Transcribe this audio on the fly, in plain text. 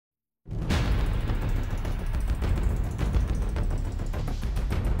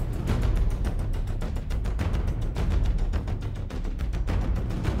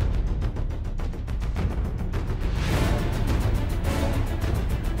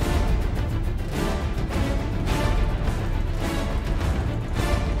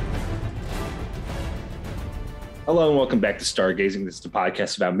Hello and welcome back to Stargazing. This is the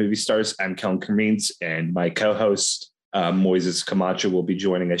podcast about movie stars. I'm Kellen Cremines, and my co-host Moises Camacho will be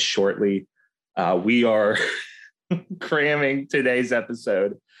joining us shortly. We are cramming today's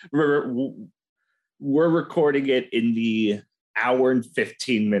episode. We're recording it in the hour and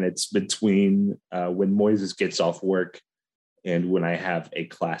 15 minutes between when Moises gets off work and when I have a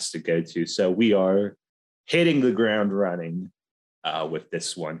class to go to. So we are hitting the ground running with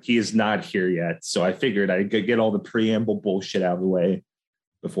this one. He is not here yet, so I figured I could get all the preamble bullshit out of the way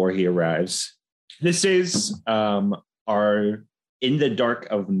before he arrives. This is our In the Dark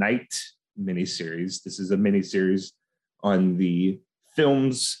of Night miniseries. This is a miniseries on the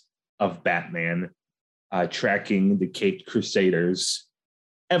films of Batman, tracking the Caped Crusaders'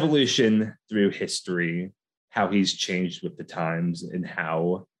 evolution through history, how he's changed with the times, and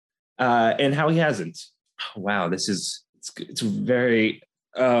how he hasn't. Wow, this is it's very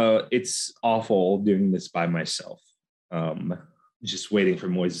it's awful doing this by myself. Just waiting for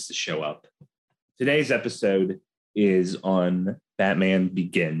Moises to show up. Today's episode is on Batman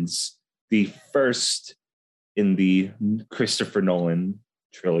Begins, the first in the Christopher Nolan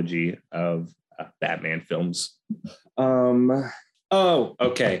trilogy of Batman films. Oh,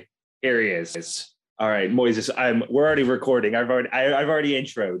 okay. Here he is. All right, Moises. We're already recording. I've already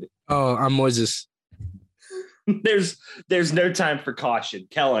introed. Oh, I'm Moises. There's no time for caution.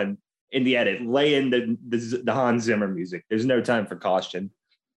 Kellen, in the edit, lay in the Hans Zimmer music. There's no time for caution.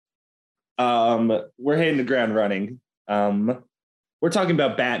 We're hitting the ground running. We're talking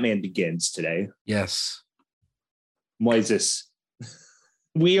about Batman Begins today. Yes. Moises,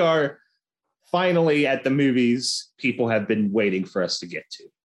 we are finally at the movies people have been waiting for us to get to.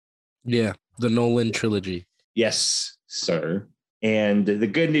 Yeah, the Nolan trilogy. Yes, sir. And the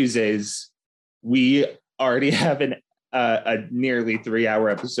good news is we already have a nearly 3-hour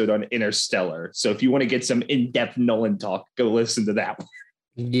episode on Interstellar. So if you want to get some in-depth Nolan talk, go listen to that one.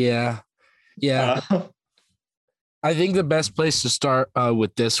 Yeah. I think the best place to start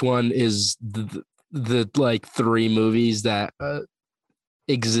with this one is the like 3 movies that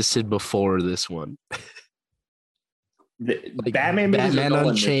existed before this one. Like Batman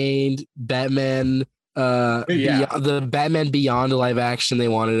Unchained, Batman the Batman Beyond live action they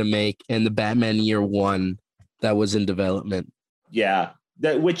wanted to make, and the Batman Year One that was in development. Yeah,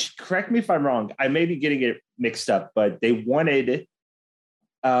 which, correct me if I'm wrong, I may be getting it mixed up, but they wanted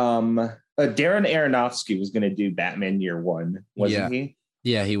Darren Aronofsky was going to do Batman Year One, wasn't he?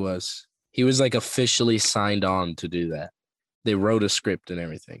 Yeah, he was. He was like officially signed on to do that. They wrote a script and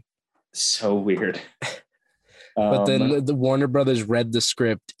everything. So weird. But then the Warner Brothers read the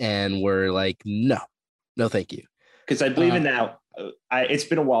script and were like, no, thank you. Because I believe in that. It's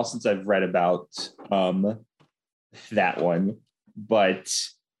been a while since I've read about that one, but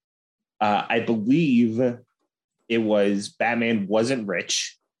I believe it was Batman wasn't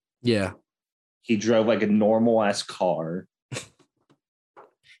rich. Yeah. He drove like a normal ass car.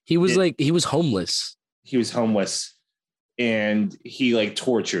 He was homeless. He was homeless, and he like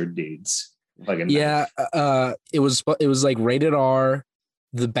tortured dudes. It was like rated R.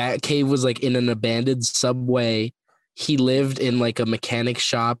 The Batcave was like in an abandoned subway. He lived in like a mechanic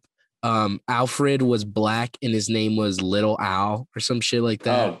shop. Alfred was black and his name was Little Al or some shit like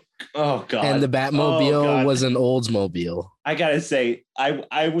that. Oh God. And the Batmobile was an Oldsmobile. I gotta say,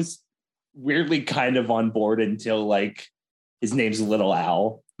 I was weirdly kind of on board until like his name's Little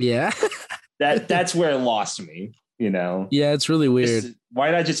Al. Yeah. That's where it lost me, you know. Yeah, it's really weird.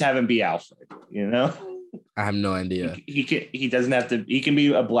 Why not just have him be Alfred, you know? I have no idea. He doesn't have to. He can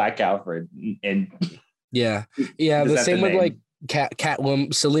be a black Alfred, and yeah. The same with like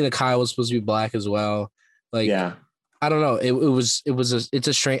Catwoman. Selena Kyle was supposed to be black as well. Like, yeah, I don't know. It's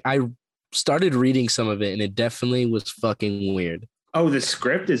a strange. I started reading some of it, and it definitely was fucking weird. Oh, the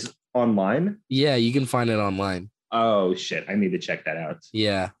script is online? Yeah, you can find it online. Oh shit, I need to check that out.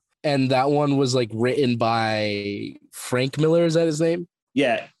 Yeah, and that one was like written by Frank Miller. Is that his name?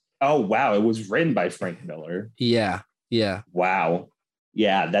 Yeah. Oh, wow. It was written by Frank Miller. Yeah. Wow.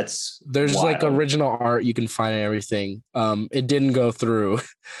 Yeah, there's wild. Like original art you can find and everything. It didn't go through.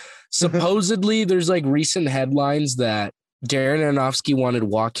 Supposedly, there's like recent headlines that Darren Aronofsky wanted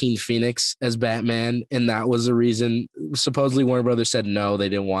Joaquin Phoenix as Batman, and that was the reason. Supposedly, Warner Brothers said no, they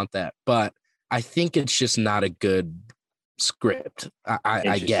didn't want that. But I think it's just not a good script.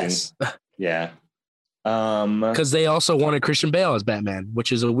 I guess. Yeah. Because they also wanted Christian Bale as Batman,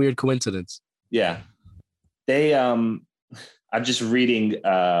 which is a weird coincidence. Yeah. They I'm just reading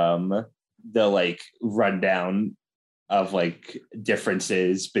the like rundown of like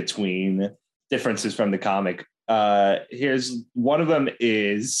differences from the comic. Here's one of them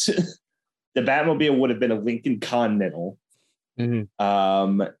is the Batmobile would have been a Lincoln Continental.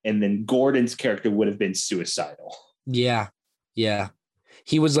 Mm-hmm. And then Gordon's character would have been suicidal. Yeah. Yeah.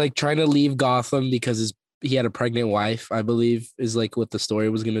 He was like trying to leave Gotham because he had a pregnant wife, I believe, is like what the story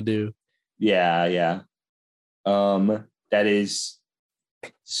was going to do. Yeah. Yeah. That is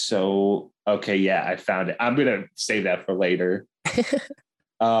so okay. Yeah, I found it. I'm going to save that for later.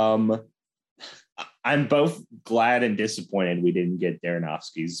 I'm both glad and disappointed we didn't get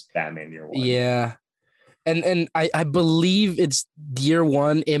Aronofsky's Batman Year One. Yeah. And I believe it's Year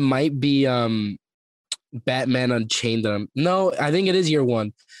One. It might be Batman Unchained. No, I think it is Year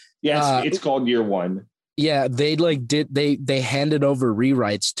One. Yes, it's called Year One. Yeah, they handed over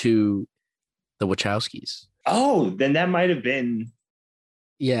rewrites to the Wachowskis. Oh, then that might have been.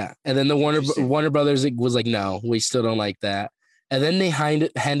 Yeah, and then the Warner Brothers was like, no, we still don't like that. And then they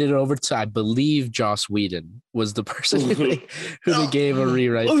handed it over to, I believe, Joss Whedon was the person who they gave a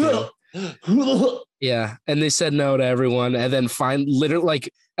rewrite to. Yeah, and they said no to everyone. And then literally,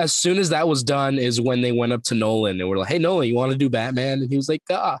 like, as soon as that was done is when they went up to Nolan and were like, hey, Nolan, you want to do Batman? And he was like,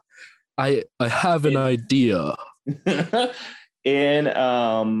 I have an idea.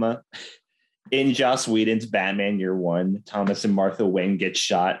 In Joss Whedon's Batman Year One, Thomas and Martha Wayne get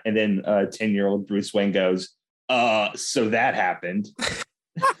shot, and then 10-year-old Bruce Wayne goes, so that happened.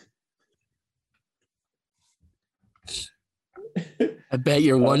 I bet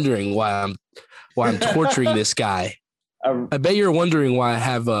you're wondering why I'm torturing this guy. I bet you're wondering why I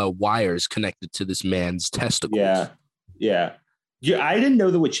have wires connected to this man's testicles. Yeah. I didn't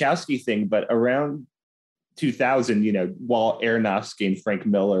know the Wachowski thing, but around 2000, while Aronofsky and Frank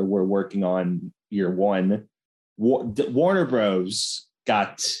Miller were working on Year One, Warner Bros.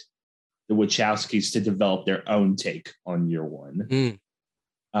 Got the Wachowskis to develop their own take on Year One.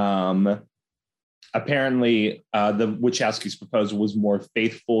 Apparently, the Wachowskis' proposal was more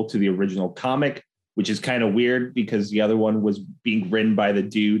faithful to the original comic, which is kind of weird because the other one was being written by the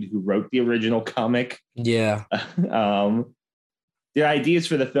dude who wrote the original comic. Yeah. Their ideas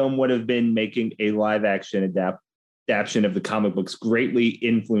for the film would have been making a live-action adaptation of the comic books greatly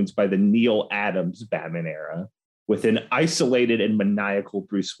influenced by the Neil Adams Batman era, with an isolated and maniacal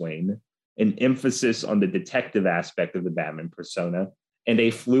Bruce Wayne, an emphasis on the detective aspect of the Batman persona, and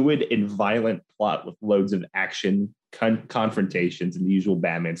a fluid and violent plot with loads of action, confrontations, and the usual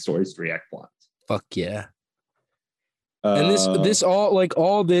Batman stories 3-act plots. Fuck yeah. And this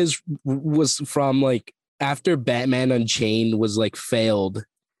all this was from like after Batman Unchained was like failed.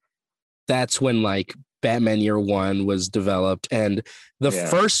 That's when like Batman Year One was developed, and the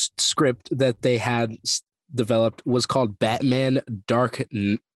first script that they had developed was called Batman Dark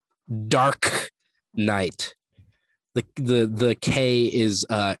Knight. The K is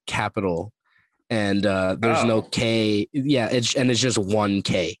capital, and there's no K. Yeah, it's just one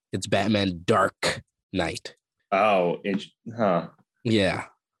K. It's Batman Dark Knight. Yeah.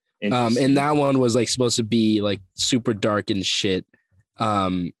 And that one was like supposed to be like super dark and shit.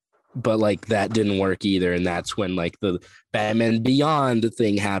 But like that didn't work either. And that's when like the Batman Beyond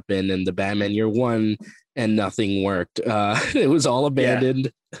thing happened and the Batman Year One and nothing worked. It was all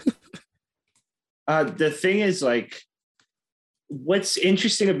abandoned. Yeah. The thing is like, what's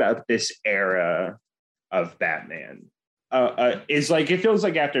interesting about this era of Batman is like, it feels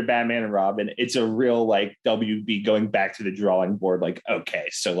like after Batman and Robin, it's a real like WB going back to the drawing board. Like, okay,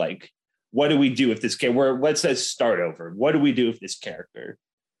 so like, what do we do with this character? Let's start over. What do we do with this character?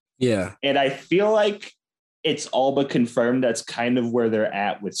 Yeah. And I feel like it's all but confirmed that's kind of where they're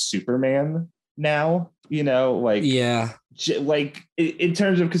at with Superman now, like, yeah, like in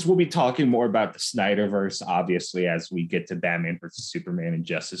terms of, because we'll be talking more about the Snyderverse, obviously, as we get to Batman versus Superman and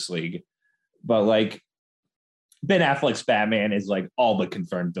Justice League. But like Ben Affleck's Batman is like all but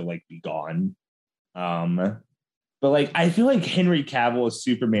confirmed to like be gone. But like, I feel like Henry Cavill as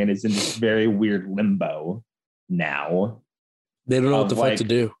Superman is in this very weird limbo now. They don't know what the fuck to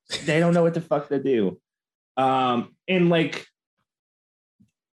do. They don't know what the fuck to do. And like,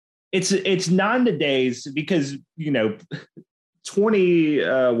 it's not the days because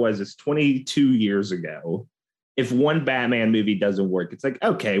 22 years ago, if one Batman movie doesn't work, it's like,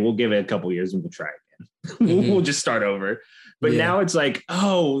 okay, we'll give it a couple years and we'll try again. Mm-hmm. We'll just start over. But now it's like,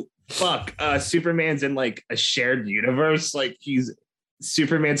 oh fuck, Superman's in like a shared universe. Like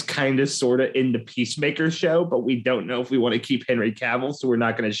Superman's kind of sort of in the Peacemaker show, but we don't know if we want to keep Henry Cavill, so we're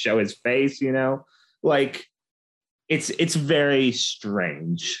not going to show his face, like it's very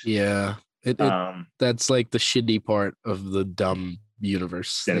strange. Yeah. That's like the shitty part of the dumb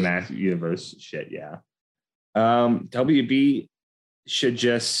universe. Cinematic universe shit, yeah. WB should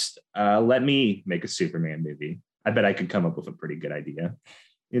just let me make a Superman movie. I bet I could come up with a pretty good idea,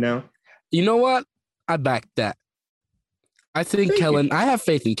 You know what? I back that. I think Kellen. I have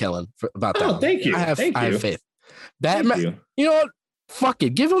faith in Kellen about that. Oh, thank you. I have faith. Batman. Thank you know what? Fuck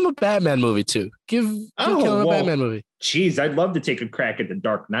it. Give him a Batman movie too. Give Kellen a Batman movie. Jeez, I'd love to take a crack at the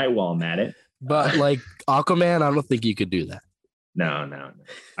Dark Knight while I'm at it. But like Aquaman, I don't think you could do that. No.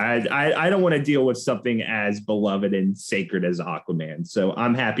 I don't want to deal with something as beloved and sacred as Aquaman. So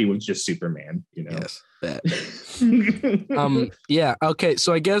I'm happy with just Superman, you know. Yes. That. Yeah. Okay.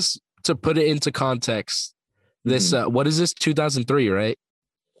 So I guess to put it into context, this what is this? 2003, right?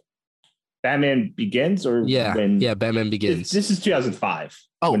 Batman Begins, or Batman Begins. This is 2005.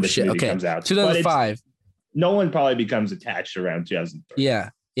 Oh when this shit! movie Okay, comes out. 2005. Nolan probably becomes attached around 2003. Yeah.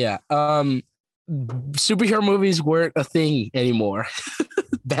 Superhero movies weren't a thing anymore.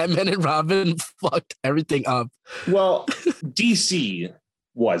 Batman and Robin fucked everything up. Well, DC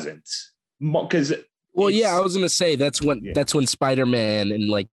wasn't, because. Well, I was gonna say that's when Spider-Man and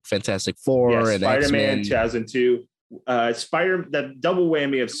like Fantastic Four and Spider-Man X-Men. 2002. The double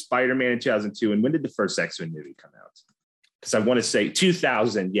whammy of Spider-Man in 2002. And when did the first X-Men movie come out? Because I want to say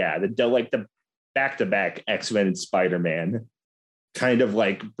 2000. Yeah, the back-to-back X-Men and Spider-Man kind of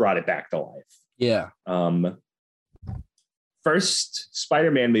like brought it back to life. Yeah. First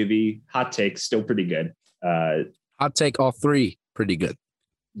Spider-Man movie, hot take, still pretty good. Hot take, all three pretty good.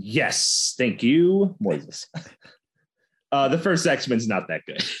 Yes, thank you, Moises. The first X-Men's not that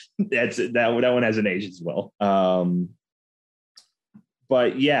good. that one hasn't aged as well.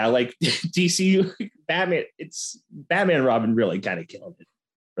 But yeah, like DC Batman, it's Batman and Robin really kind of killed it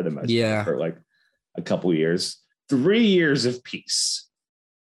for the most part for like a couple years. 3 years of peace.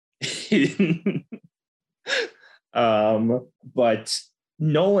 But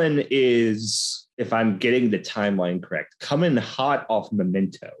Nolan is, if I'm getting the timeline correct, coming hot off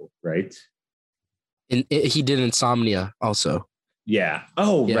Memento, right? And he did Insomnia also. Yeah.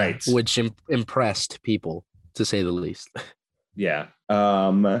 Oh, yeah, right. Which impressed people, to say the least. Yeah.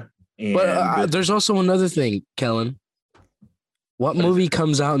 But there's also another thing, Kellen. What movie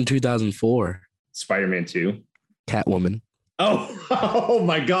comes out in 2004? Spider-Man 2. Catwoman. Oh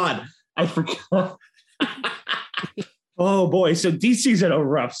my God. I forgot. Oh boy. So DC's in a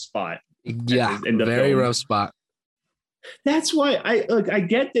rough spot. Yeah. In very rough spot. That's why I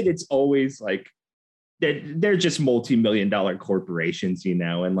get that it's always like they're just multi-million-dollar corporations, you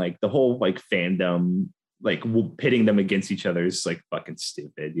know, and like the whole like fandom, like pitting them against each other is like fucking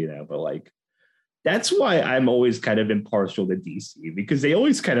stupid, you know, but like that's why I'm always kind of impartial to DC, because they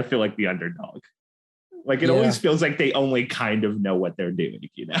always kind of feel like the underdog. Like it always feels like they only kind of know what they're doing,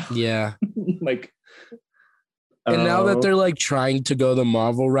 you know? Yeah. Like, and now that they're like trying to go the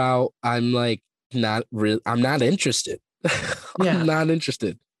Marvel route, I'm like I'm not interested. I'm not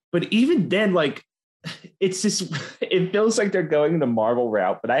interested. But even then, like, it's just, it feels like they're going the Marvel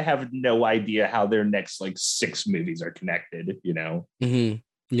route, but I have no idea how their next like 6 movies are connected, you know? Mm-hmm.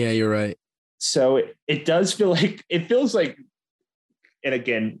 Yeah, you're right. So it does feel like, it feels like, and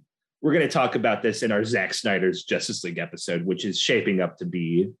again, we're going to talk about this in our Zack Snyder's Justice League episode, which is shaping up to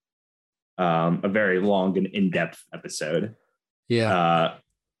be a very long and in-depth episode. Yeah.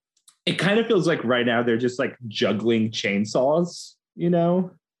 It kind of feels like right now they're just like juggling chainsaws, you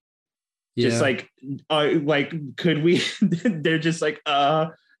know? Yeah. Just like, could we, they're just like,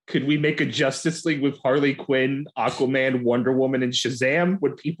 could we make a Justice League with Harley Quinn, Aquaman, Wonder Woman, and Shazam?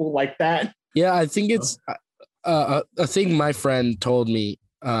 Would people like that? Yeah, I think it's a thing my friend told me.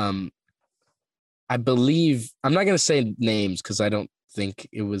 I believe, I'm not going to say names because I don't think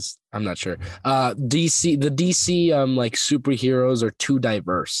it was, I'm not sure. The DC like superheroes are too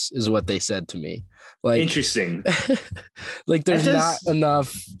diverse is what they said to me. Like, interesting. Like there's not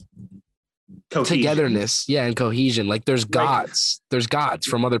enough cohesion. Togetherness, and cohesion. Like there's gods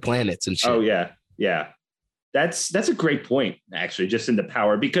from other planets and shit. Oh yeah. That's a great point, actually, just in the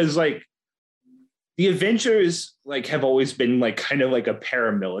power, because like the Avengers like have always been like kind of like a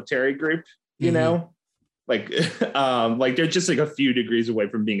paramilitary group, you know, like they're just like a few degrees away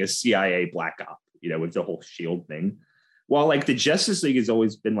from being a CIA black op, you know, with the whole SHIELD thing. While like the Justice League has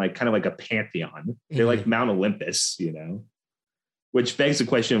always been like kind of like a pantheon. They're like Mount Olympus, you know, which begs the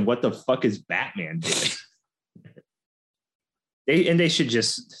question, what the fuck is Batman doing? They should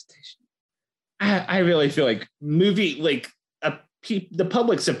just, I really feel like the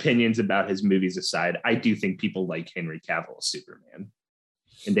public's opinions about his movies aside, I do think people like Henry Cavill as Superman,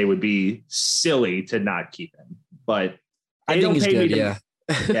 and they would be silly to not keep him. But I think he's good.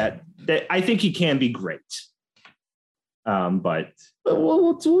 I think he can be great. But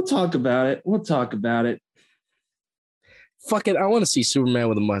we'll talk about it. We'll talk about it. Fuck it. I want to see Superman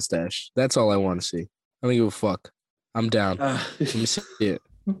with a mustache. That's all I want to see. I don't give a fuck. I'm down. Let me see it.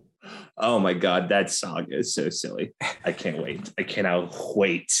 Oh my God, that saga is so silly. I can't wait. I cannot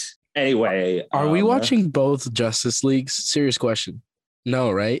wait. Anyway, Are we watching both Justice Leagues? Serious question.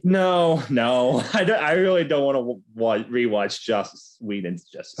 No, right? No. I really don't want to rewatch Joss Whedon's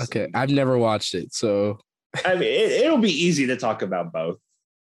Justice Okay, League. I've never watched it, so I mean, it'll be easy to talk about both.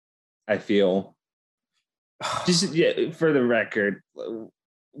 I feel. Just for the record,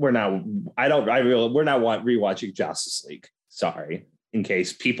 we're not. We're not rewatching Justice League. Sorry, in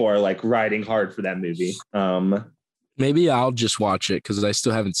case people are like riding hard for that movie. maybe I'll just watch it because I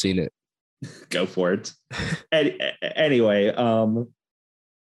still haven't seen it. Go for it. Anyway,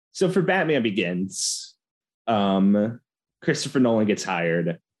 so for Batman Begins, Christopher Nolan gets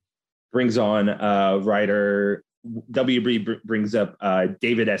hired, brings on writer. WB brings up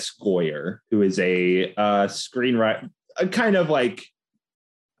David S. Goyer, who is a screenwriter, kind of like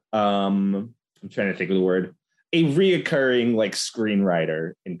I'm trying to think of the word, a reoccurring like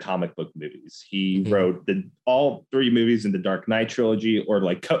screenwriter in comic book movies. He wrote all three movies in the Dark Knight trilogy, or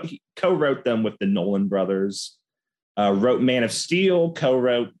like co-wrote them with the Nolan brothers. Wrote Man of Steel,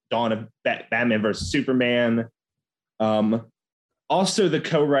 co-wrote Dawn of Batman vs Superman. Also the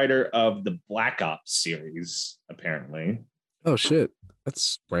co-writer of the Black Ops series, apparently. Oh shit,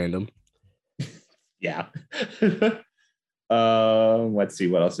 that's random. Yeah. Let's see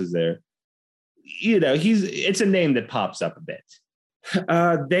what else is there. It's a name that pops up a bit.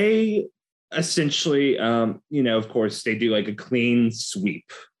 They essentially, of course, they do like a clean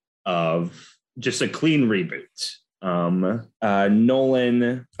sweep of just a clean reboot.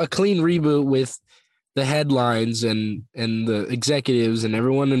 Nolan, a clean reboot with the headlines and the executives and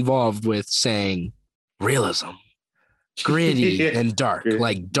everyone involved with saying realism, gritty and dark,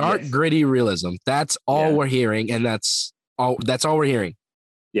 like dark, gritty realism. That's all we're hearing, and that's all we're hearing.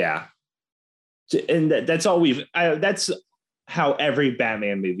 Yeah. And that's all that's how every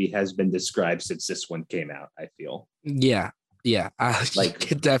Batman movie has been described since this one came out, I feel. Yeah.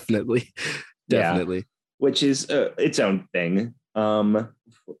 Like definitely. Yeah, which is its own thing.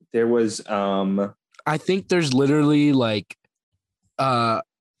 There was I think there's literally like a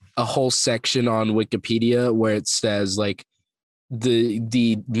whole section on Wikipedia where it says like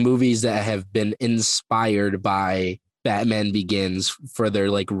the movies that have been inspired by Batman Begins for their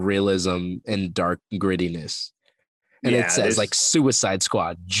like realism and dark grittiness. And it says like Suicide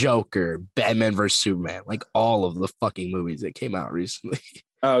Squad, Joker, Batman vs Superman, like all of the fucking movies that came out recently.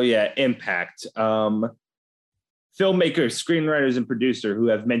 Oh yeah, Impact. Filmmakers, screenwriters, and producer who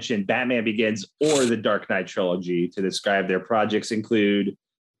have mentioned Batman Begins or the Dark Knight trilogy to describe their projects include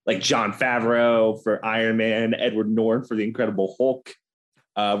like Jon Favreau for Iron Man, Edward Norton for The Incredible Hulk,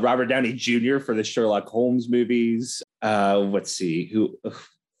 Robert Downey Jr. for the Sherlock Holmes movies. Let's see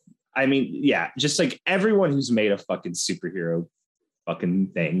just like everyone who's made a fucking superhero fucking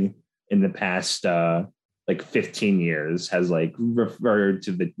thing in the past like 15 years has like referred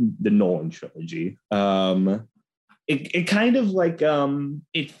to the Nolan trilogy. It kind of like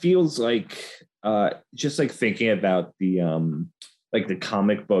it feels like just like thinking about the like the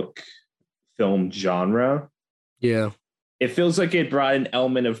comic book film genre. Yeah. It feels like it brought an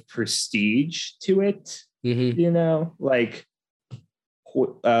element of prestige to it. Like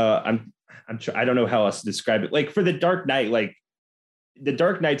I don't know how else to describe it. Like for the Dark Knight, like the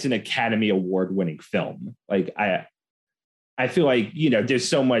Dark Knight's an Academy Award winning film. Like I feel like, there's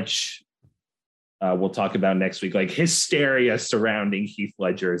so much we'll talk about next week, like hysteria surrounding Heath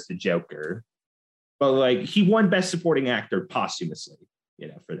Ledger as the Joker. But like he won Best Supporting Actor posthumously,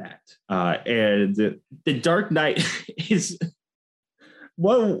 for that. And the Dark Knight is,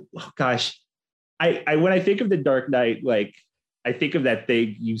 well, gosh, I when I think of the Dark Knight, like I think of that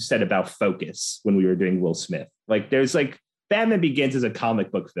thing you said about focus when we were doing Will Smith. Like there's like Batman Begins as a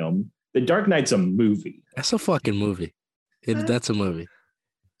comic book film. The Dark Knight's a movie. That's a fucking movie. That's a movie.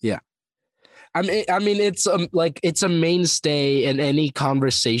 Yeah. I mean, it's it's a mainstay in any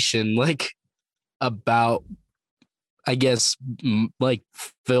conversation, like about, I guess, like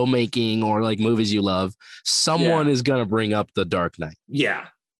filmmaking or like movies you love. Someone is gonna bring up the Dark Knight. Yeah.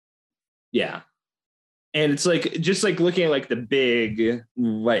 And it's like just like looking at like the big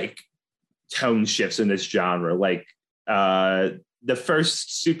like tone shifts in this genre, like the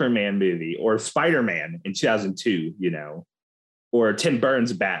first Superman movie or Spider-Man in 2002, or Tim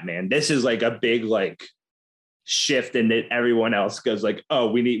Burton's Batman. This is like a big like shift, and that everyone else goes like, oh,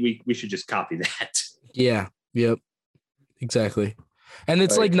 we should just copy that. Yeah. Yep. Exactly. And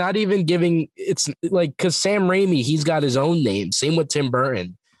it's like not even giving, it's like, because Sam Raimi, he's got his own name. Same with Tim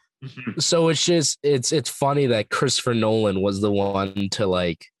Burton. So it's just it's funny that Christopher Nolan was the one to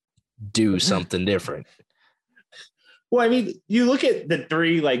like do something different. Well, I mean, you look at the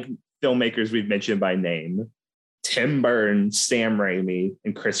three like filmmakers we've mentioned by name, Tim Burton, Sam Raimi,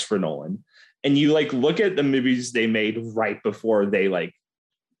 and Christopher Nolan. And you like look at the movies they made right before they like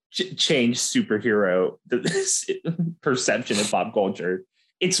changed superhero perception in pop culture.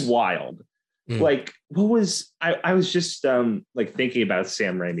 It's wild. Like, what was I was just like thinking about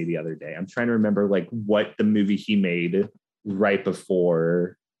Sam Raimi the other day. I'm trying to remember like what the movie he made right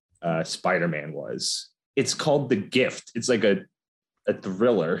before Spider-Man was. It's called The Gift. It's like a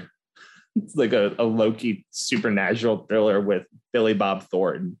thriller. It's like a low-key supernatural thriller with Billy Bob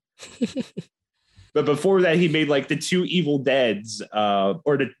Thornton. But before that, he made like the two Evil Deads,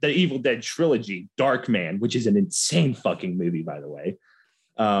 or the Evil Dead trilogy, Darkman, which is an insane fucking movie, by the way.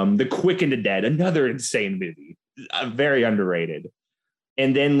 The Quick and the Dead, another insane movie, very underrated.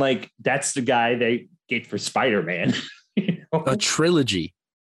 And then like that's the guy they get for Spider-Man. You know? A trilogy.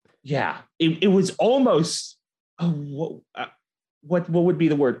 Yeah, it was almost what would be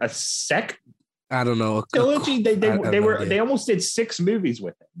the word? A I don't know. Trilogy. They almost did 6 movies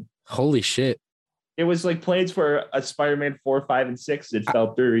with him. Holy shit! It was like plans for a Spider-Man 4, 5, and 6. It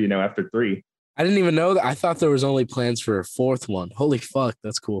fell through, you know, after 3. I didn't even know that. I thought there was only plans for a 4th one. Holy fuck,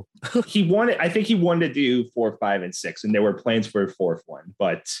 that's cool. I think he wanted to do 4, 5, and 6, and there were plans for a 4th one,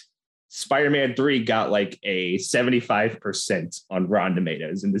 but Spider-Man 3 got like a 75% on Rotten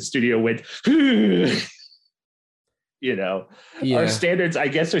Tomatoes, and the studio went, you know, our standards, I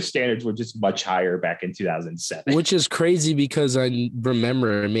guess our standards were just much higher back in 2007. Which is crazy because I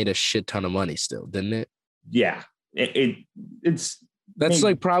remember it made a shit ton of money still, didn't it? Yeah. That's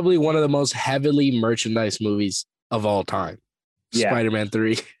like probably one of the most heavily merchandised movies of all time. Yeah. Spider-Man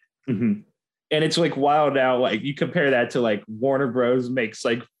 3. Mm-hmm. And it's like wild now. Like you compare that to like Warner Bros. Makes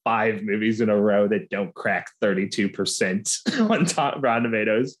like 5 movies in a row that don't crack 32% on Rotten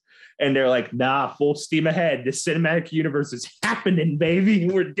Tomatoes. And they're like, nah, full steam ahead. The cinematic universe is happening, baby.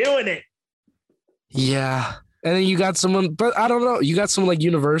 We're doing it. Yeah. And then you got someone, but I don't know. You got someone like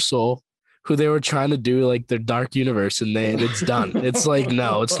Universal who they were trying to do like their dark universe and it's done. It's like,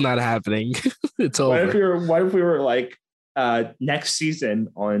 no, it's not happening. It's over. What if we were like, next season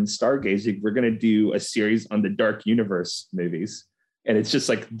on Stargazing, we're going to do a series on the dark universe movies. And it's just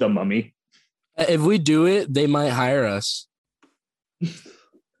like The Mummy. If we do it, they might hire us.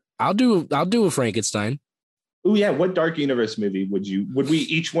 I'll do a Frankenstein. Oh yeah, what dark universe movie would we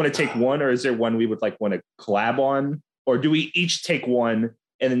each want to take one, or is there one we would like want to collab on, or do we each take one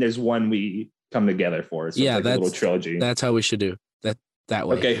and then there's one we come together for? So yeah, like that's a little trilogy. That's how we should do that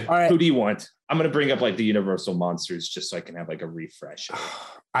way. Okay, all right. Who do you want? I'm gonna bring up like the Universal monsters just so I can have like a refresh.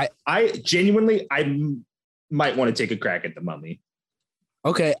 I genuinely might want to take a crack at The Mummy.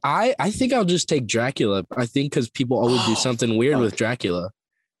 Okay, I think I'll just take Dracula. I think because people always do something weird with Dracula.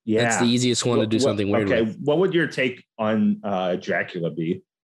 Yeah, that's the easiest one to do something weird with. What would your take on Dracula be?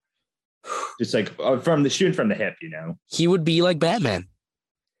 Just like from the hip, you know? He would be like Batman.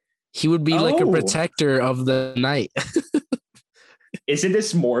 He would be like a protector of the night. Isn't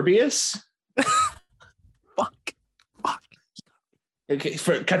this Morbius? Fuck. Okay,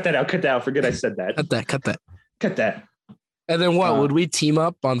 cut that out. Forget I said that. Cut that. And then what? Would we team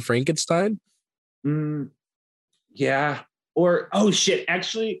up on Frankenstein? Yeah. Or, oh shit,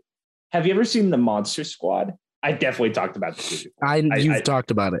 actually, have you ever seen The Monster Squad? I definitely talked about this movie. You've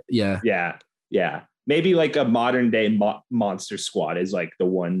talked about it. Yeah. Yeah. Maybe like a modern day Monster Squad is like the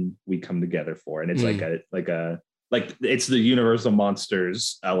one we come together for. And it's like it's the Universal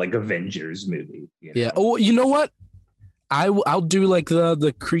Monsters, like Avengers movie. You know? Yeah. Oh, you know what? I'll do like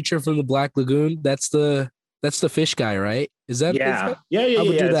the creature from the Black Lagoon. That's the fish guy, right? Is that? Yeah. I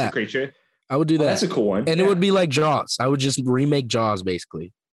would do that. The creature. I would do that. That's a cool one. And it would be like Jaws. I would just remake Jaws,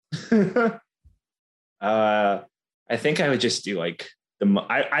 basically. I think I would just do like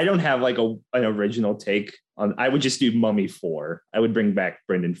I don't have like an original take on. I would just do Mummy 4. I would bring back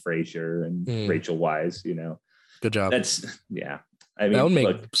Brendan Fraser and Rachel Weisz. You know, good job. I mean, that would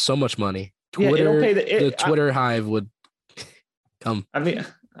make so much money. Twitter, the Twitter hive would come. I mean,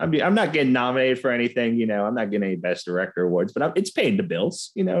 I'm not getting nominated for anything, you know. I'm not getting any Best Director awards, but it's paying the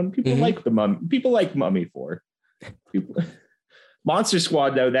bills, you know. And people like the Mummy. People like Mummy 4. Monster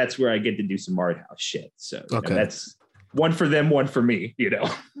Squad, though, that's where I get to do some art house shit. So okay. That's one for them, one for me, you know.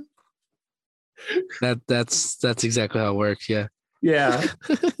 That's exactly how it works. Yeah. Yeah.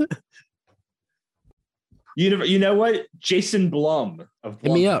 You know what? Jason Blum of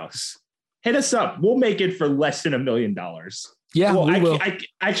Blumhouse. Hit us up. We'll make it for less than $1 million. Yeah, well, we will.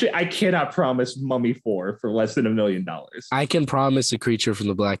 I cannot promise Mummy 4 for less than $1 million. I can promise a creature from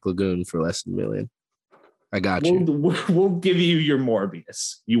the Black Lagoon for less than $1 million. I got you. We'll give you your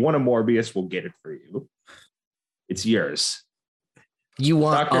Morbius. You want a Morbius? We'll get it for you. It's yours. You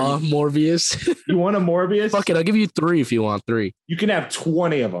want Morbius? You want a Morbius? Fuck it, I'll give you 3 if you want 3. You can have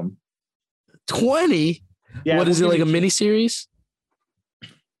 20 of them. 20? Yeah. What is it, like a miniseries?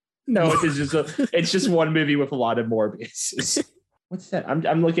 No, it's just one movie with a lot of Morbius. What's that?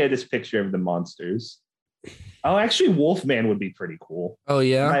 I'm looking at this picture of the monsters. Oh, actually, Wolfman would be pretty cool. Oh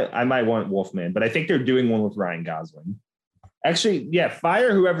yeah, I might want Wolfman, but I think they're doing one with Ryan Gosling. Actually, yeah,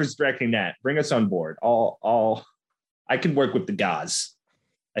 fire whoever's directing that. Bring us on board. I can work with the Gaz.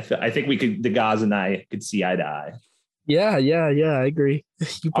 I think the Gaz and I could see eye to eye. Yeah, I agree.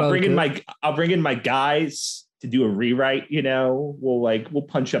 I'll bring in my guys to do a rewrite. We'll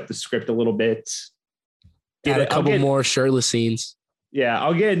punch up the script a little bit. Add a couple more shirtless scenes. Yeah,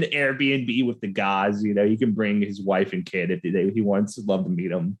 I'll get an Airbnb with the Gaz. He can bring his wife and kid if he wants. I'd love to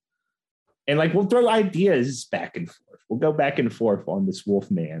meet him. And we'll throw ideas back and forth. We'll go back and forth on this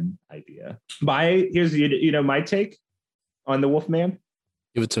Wolfman idea. Here's my take on the Wolfman.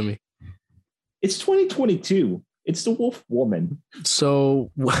 Give it to me. It's 2022. It's the Wolf Woman.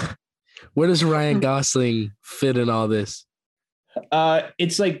 So where does Ryan Gosling fit in all this?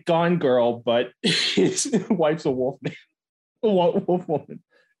 It's like Gone Girl, but his wife's a wolfman. Wolf woman.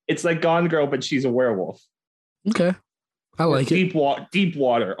 It's like Gone Girl, but she's a werewolf. Okay. I like Deep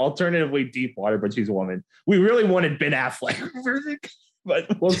water. Alternatively, Deep Water, but she's a woman. We really wanted Ben Affleck,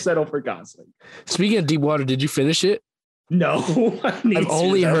 but we'll settle for Gosling. Speaking of Deep Water, did you finish it? No. I've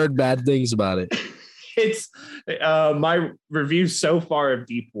only heard bad things about it. It's my review so far of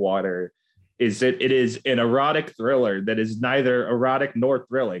Deep Water is that it is an erotic thriller that is neither erotic nor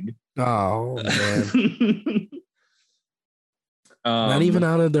thrilling. Oh, man. Not even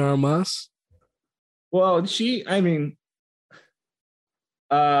Ana de Armas? Well, she's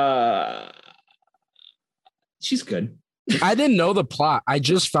good. I didn't know the plot. I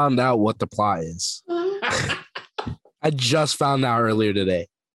just found out what the plot is. I just found out earlier today.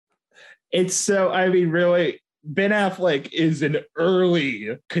 It's really, Ben Affleck is an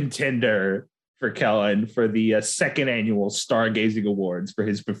early contender for Kellen for the second annual Stargazing Awards for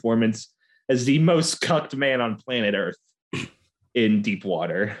his performance as the most cucked man on planet Earth in Deep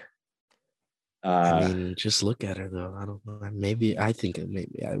Water. Just look at her though. I don't know. I think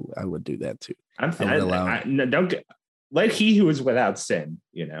I would do that too. Don't let he who is without sin.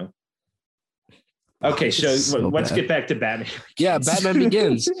 Okay, so let's get back to Batman. Yeah, Batman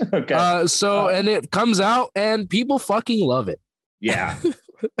Begins. Okay. And it comes out and people fucking love it. Yeah.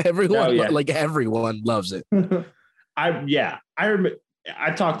 Everyone loves it.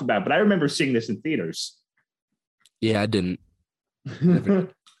 I talked about it, but I remember seeing this in theaters. Yeah, I didn't.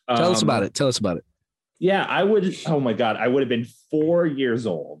 Tell us about it. Yeah, I would. Oh my God, I would have been 4 years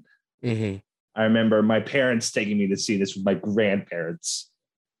old. Mm-hmm. I remember my parents taking me to see this with my grandparents.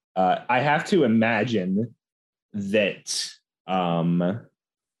 I have to imagine that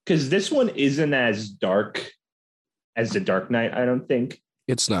because this one isn't as dark as The Dark Knight, I don't think.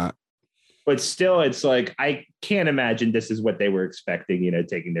 It's not. But still, it's like, I can't imagine this is what they were expecting,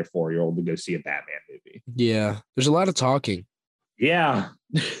 taking their 4-year-old to go see a Batman movie. Yeah, there's a lot of talking. Yeah.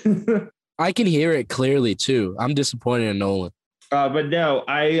 I can hear it clearly, too. I'm disappointed in Nolan. But no,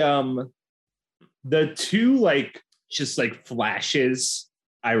 the two, flashes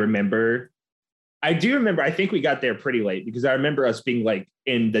I remember. I do remember, I think we got there pretty late because I remember us being,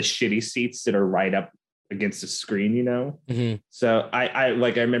 in the shitty seats that are right up against the screen, Mm-hmm. So I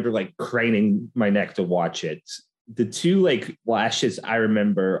remember craning my neck to watch it. The two flashes I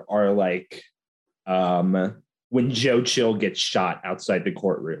remember are when Joe Chill gets shot outside the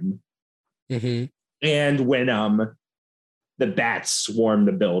courtroom, mm-hmm. and when the bats swarm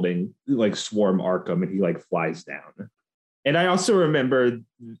the building, swarm Arkham, and he flies down. And I also remember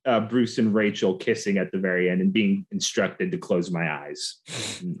Bruce and Rachel kissing at the very end and being instructed to close my eyes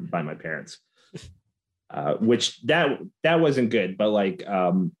by my parents. Which that wasn't good, but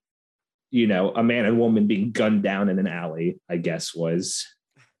a man and woman being gunned down in an alley, I guess was.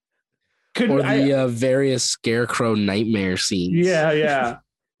 Various Scarecrow nightmare scenes. Yeah.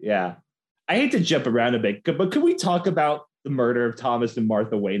 I hate to jump around a bit, but could we talk about the murder of Thomas and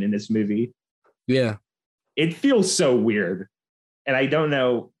Martha Wayne in this movie? Yeah. It feels so weird, and I don't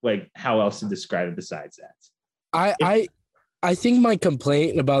know how else to describe it besides that. I think my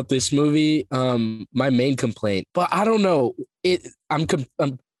complaint about this movie, my main complaint, but I don't know. I'm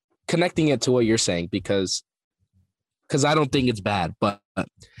connecting it to what you're saying because I don't think it's bad, but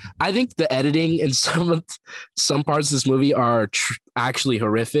I think the editing in some parts of this movie are actually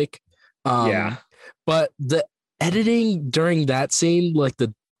horrific. Yeah, but the editing during that scene,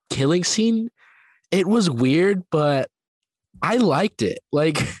 the killing scene, it was weird, but I liked it.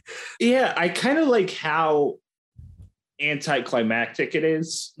 Yeah, I kind of like how anticlimactic it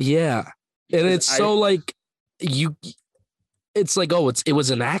is. Yeah. And it's so like it's like, oh, it was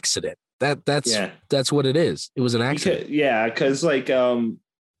an accident. That's what it is. It was an accident. Because like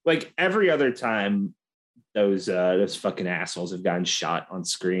every other time those fucking assholes have gotten shot on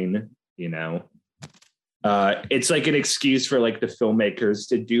screen, you know. It's like an excuse for like the filmmakers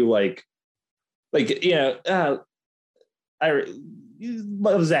to do like I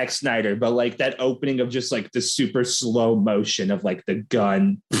love Zack Snyder, but like that opening of just like the super slow motion of like the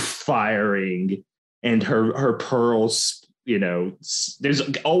gun firing and her pearls, you know, there's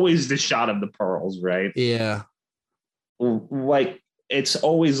always the shot of the pearls, right? Yeah. Like it's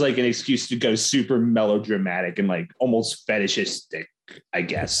always like an excuse to go super melodramatic and like almost fetishistic, I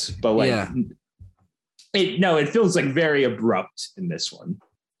guess. But like, it feels like very abrupt in this one.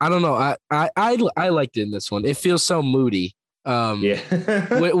 I don't know. I liked it in this one. It feels so moody.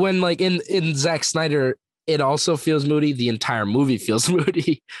 When like in Zack Snyder, it also feels moody. The entire movie feels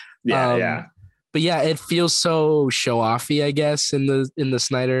moody. Yeah. But yeah, it feels so show offy, I guess, in the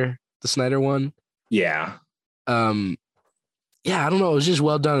Snyder one. Yeah. Yeah, I don't know. It was just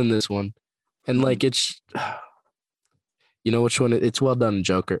well done in this one, and like it's. You know which one? It's well done in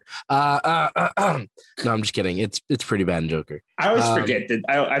Joker. No, I'm just kidding. It's pretty bad in Joker. I always forget that.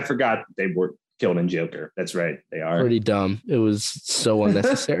 I forgot they were killed in Joker. That's right. They are. Pretty dumb. It was so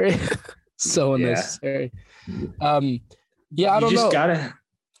unnecessary. So unnecessary. Yeah, I don't know.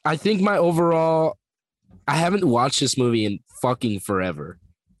 I think my overall, I haven't watched this movie in fucking forever.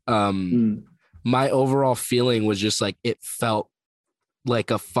 My overall feeling was just like, it felt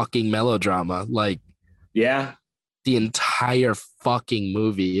like a fucking melodrama. Like, yeah. The entire fucking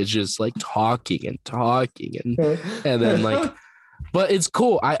movie is just like talking and then like, but it's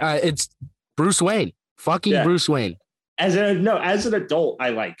cool. It's Bruce Wayne, Bruce Wayne. As an adult,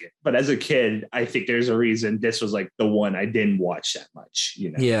 I like it, but as a kid, I think there's a reason this was like the one I didn't watch that much.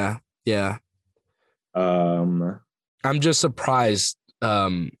 You know? Yeah. I'm just surprised.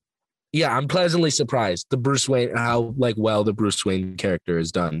 I'm pleasantly surprised the Bruce Wayne, how like well the Bruce Wayne character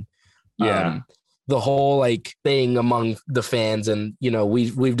is done. Yeah. The whole like thing among the fans, and you know,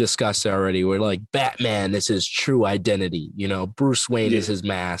 we've discussed it already. We're like, Batman is his true identity. You know, Bruce Wayne is his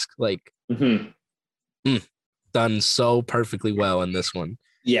mask. Like, done so perfectly well in this one.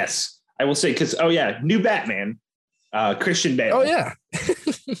 Yes, I will say, because new Batman, Christian Bale. Oh yeah.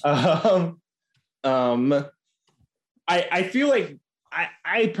 I feel like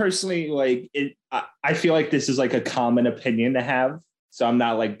I personally like it. I feel like this is like a common opinion to have, so I'm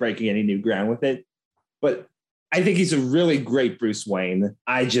not like breaking any new ground with it. But I think he's a really great Bruce Wayne.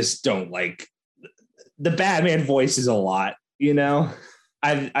 I just don't like the Batman voice is a lot, you know.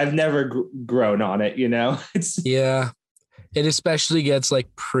 I've never grown on it, you know. It especially gets like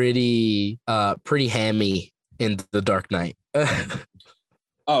pretty hammy in The Dark Knight.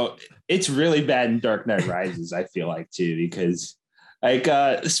 Oh, it's really bad in Dark Knight Rises, I feel like, too, because like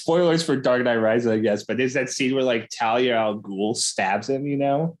spoilers for Dark Knight Rises, I guess, but there's that scene where like Talia al Ghul stabs him, you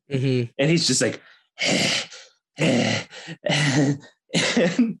know, and he's just like, and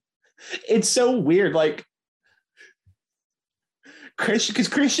it's so weird, like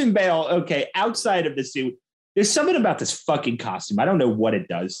Christian Bale. Okay, outside of the suit, there's something about this fucking costume. I don't know what it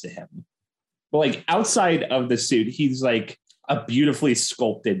does to him, but like outside of the suit, he's like a beautifully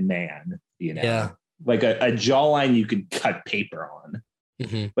sculpted man, you know. Yeah. Like a jawline you could cut paper on.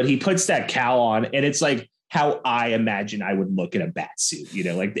 But he puts that cowl on, and it's like how I imagine I would look in a bat suit, you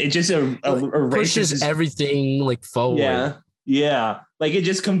know, like it just pushes everything like forward. Yeah. Like it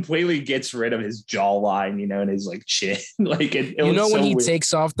just completely gets rid of his jawline, you know, and his like chin. Like it you know, when he weird.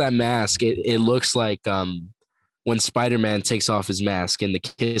 takes off that mask, it looks like when Spider-Man takes off his mask in the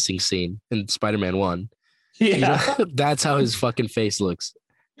kissing scene in Spider-Man 1. Yeah. You know, that's how his fucking face looks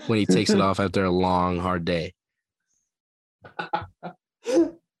when he takes it off after a long, hard day.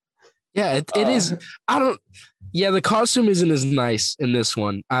 Yeah, it is. The costume isn't as nice in this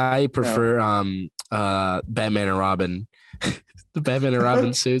one. I prefer Batman and Robin, the Batman and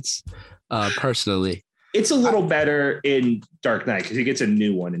Robin suits, personally. It's a little better in Dark Knight because he gets a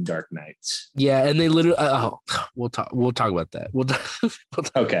new one in Dark Knight. Yeah, and they literally we'll talk about that.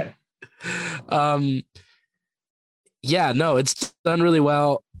 Okay. Yeah, no, it's done really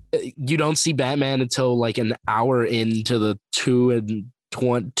well. You don't see Batman until like an hour into the 2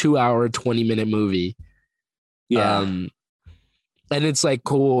 hour, 20-minute movie. Yeah. And it's like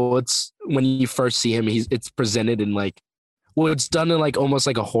cool. It's when you first see him, it's presented in like, well, it's done in like almost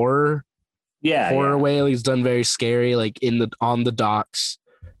like a horror way. He's done very scary, like on the docks,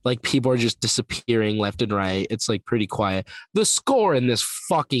 like people are just disappearing left and right. It's like pretty quiet. The score in this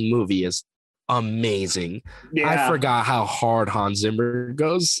fucking movie is amazing. Yeah. I forgot how hard Hans Zimmer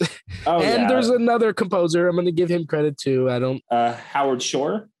goes. Oh, and yeah. there's another composer. I'm going to give him credit too. Howard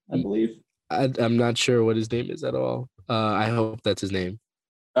Shore, I believe. I'm not sure what his name is at all. I hope that's his name.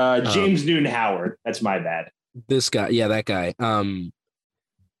 James Newton Howard. That's my bad. This guy. Yeah, that guy.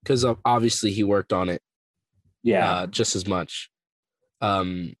 Because obviously he worked on it. Yeah. Just as much.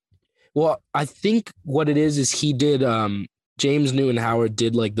 Well, I think what it is he did. James Newton Howard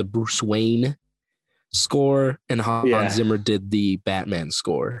did like the Bruce Wayne score, and Hans Zimmer did the Batman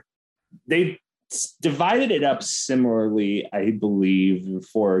score. They divided it up similarly, I believe,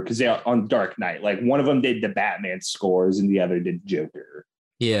 because they're on Dark Knight. Like one of them did the Batman scores, and the other did Joker.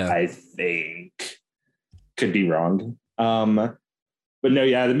 Yeah, I think. Could be wrong. But no,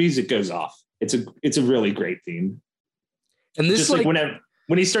 yeah, the music goes off. It's a really great theme. And this just like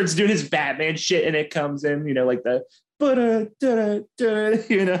when he starts doing his Batman shit and it comes in, like the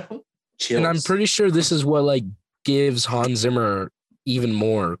chills. And I'm pretty sure this is what like gives Hans Zimmer even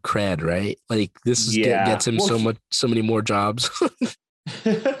more cred, right? Like this is gets him so many more jobs.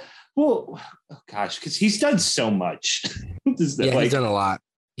 Well, oh gosh, because he's done so much. He's done a lot.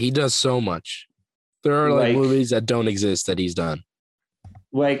 He does so much. There are like movies that don't exist that he's done.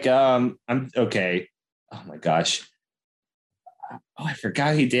 Like I'm okay. Oh my gosh. Oh, I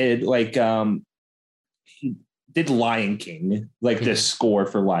forgot he did he did Lion King, like the score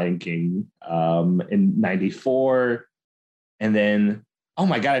for Lion King in 94. And then, oh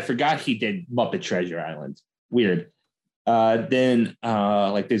my God, I forgot he did Muppet Treasure Island. Weird. Then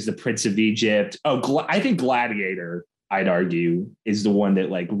there's the Prince of Egypt. Oh, I think Gladiator, I'd argue, is the one that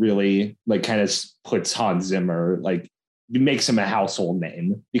like really like kind of puts Hans Zimmer, like makes him a household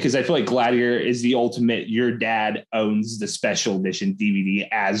name, because I feel like Gladiator is the ultimate. Your dad owns the special edition DVD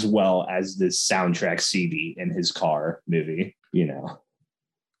as well as the soundtrack CD in his car movie, Yeah,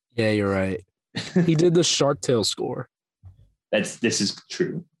 you're right. He did the Shark Tale score. This is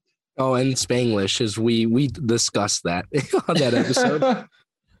true. Oh, and Spanglish, as we discussed that on that episode.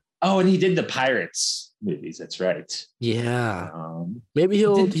 Oh, and he did the Pirates movies. That's right. Yeah. Maybe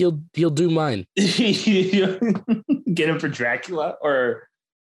he'll do mine. Get him for Dracula or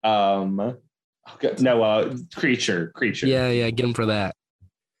Creature. Yeah, get him for that.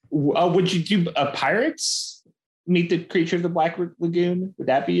 Would you do a Pirates meet the Creature of the Black Lagoon? Would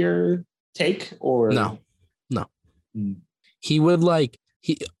that be your take? Or no? He would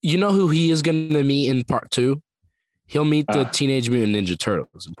you know who he is going to meet in part 2? He'll meet the Teenage Mutant Ninja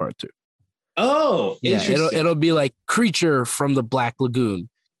Turtles in part 2. Oh, yeah. It'll be like Creature from the Black Lagoon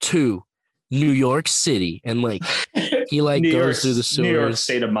 2, New York City, and he goes through the sewers. New York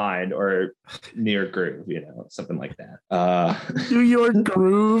State of Mind or New York Groove, something like that. New York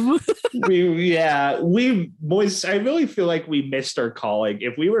Groove. we boys. I really feel like we missed our calling.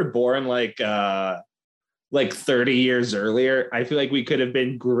 If we were born like 30 years earlier, I feel like we could have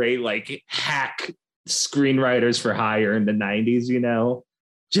been great hack screenwriters for hire in the 90s.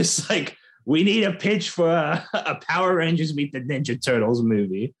 Just we need a pitch for a Power Rangers Meet the Ninja Turtles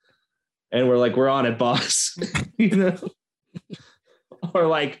movie. And we're on it, boss.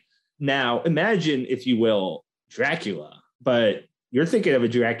 Or now imagine, if you will, Dracula, but you're thinking of a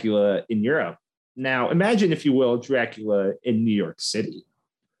Dracula in Europe. Now imagine, if you will, Dracula in New York City.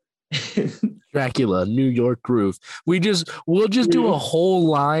 Dracula, New York Groove. We'll just do a whole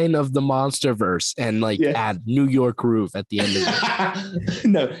line of the Monsterverse and add New York Groove at the end of it.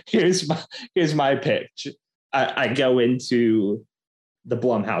 No, here's my pitch. I go into the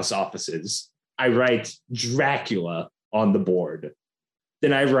Blumhouse offices. I write Dracula on the board.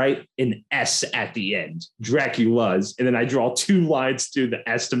 Then I write an S at the end, Dracula's, and then I draw 2 lines through the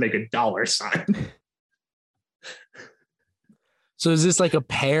S to make a $sign. So is this a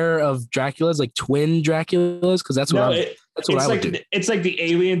pair of Draculas, twin Draculas? Because that's what I would do. It's like the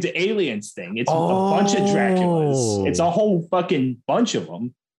Alien to Aliens thing. It's a bunch of Draculas. It's a whole fucking bunch of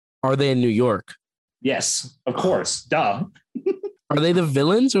them. Are they in New York? Yes, of course. Duh. Are they the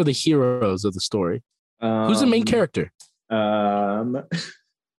villains or the heroes of the story? Who's the main character? Hang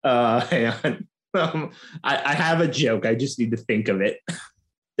on. I have a joke. I just need to think of it.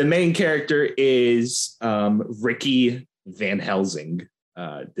 The main character is Ricky Van Helsing,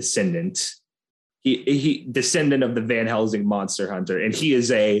 descendant. He descendant of the Van Helsing monster hunter, and he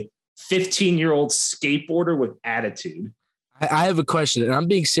is a 15-year-old skateboarder with attitude. I have a question, and I'm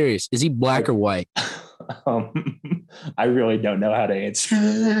being serious. Is he black or white? I really don't know how to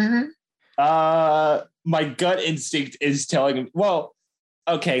answer. My gut instinct is telling me, well,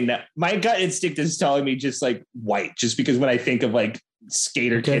 okay, no, my gut instinct is telling me just white, just because when I think of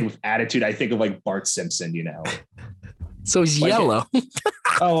skater kid with attitude, I think of Bart Simpson, So he's yellow.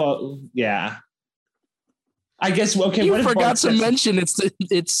 Oh, yeah. I guess, okay. You forgot to mention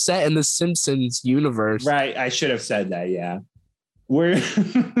it's set in the Simpsons universe. Right. I should have said that. Yeah. We're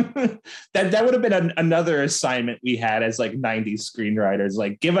that would have been another assignment we had as like 90s screenwriters.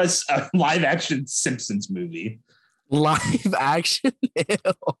 Like, give us a live action Simpsons movie. Live action?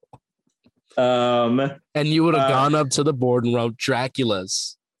 And you would have gone up to the board and wrote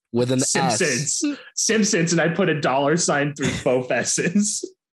Dracula's with an Simpsons. S. Simpsons, and I put $$ through both S's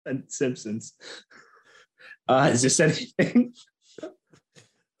and Simpsons. Is this anything?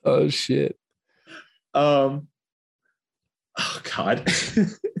 Oh shit. Oh God.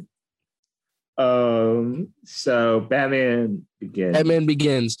 So Batman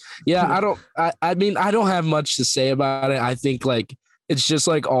Begins. Yeah, I mean, I don't have much to say about it. I think like it's just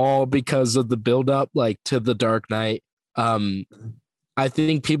like all because of the buildup like to the Dark Knight. I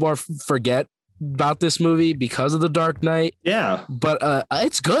think people forget about this movie because of the Dark Knight. Yeah. But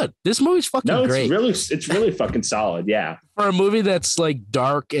it's good. This movie's fucking great. It's really fucking solid. Yeah. For a movie that's like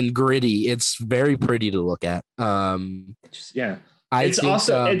dark and gritty, it's very pretty to look at. Yeah. It's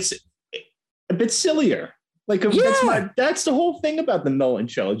a bit sillier. Like that's the whole thing about the Nolan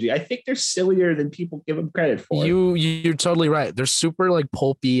trilogy. I think they're sillier than people give them credit for. You're totally right. They're super like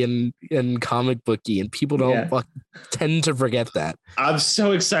pulpy and comic booky, and people don't tend to forget that. I'm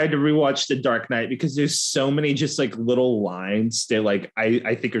so excited to rewatch The Dark Knight because there's so many just like little lines that like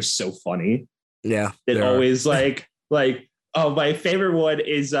I think are so funny. Yeah, that always like my favorite one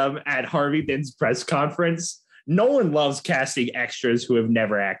is at Harvey Dent's press conference. Nolan loves casting extras who have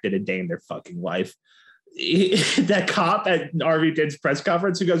never acted a day in their fucking life. That cop at Harvey Dent's press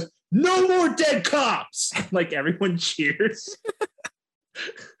conference who goes, "No more dead cops!" Like everyone cheers.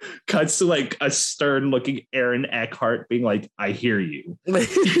 Cuts to like a stern looking Aaron Eckhart being like, "I hear you."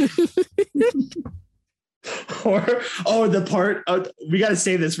 Or the part we got to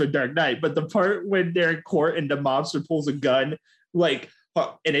say this for Dark Knight, but the part when they're in court and the mobster pulls a gun, like,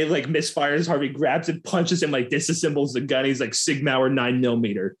 and it like misfires. Harvey grabs it, punches him, like disassembles the gun. He's like, "Sigmauer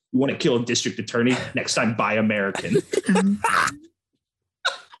 9mm. You want to kill a district attorney? Next time, buy American."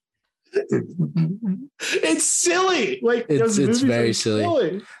 It's silly. Like it's very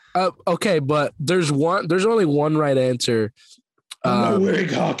silly. Okay, but there's only one right answer. I'm not wearing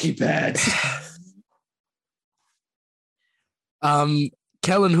hockey pads.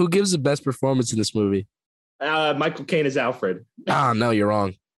 Kellen, who gives the best performance in this movie? Michael Caine is Alfred. No, you're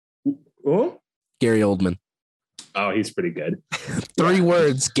wrong. Who? Gary Oldman. Oh, he's pretty good. 3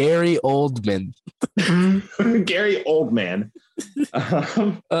 words, Gary Oldman. Gary Oldman.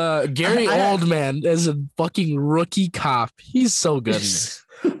 Gary Oldman is a fucking rookie cop. He's so good.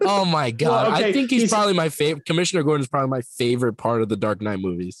 Oh my God. Well, okay, I think he's probably my favorite. Commissioner Gordon is probably my favorite part of the Dark Knight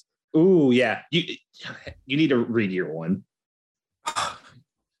movies. Ooh, yeah. You need to read year one.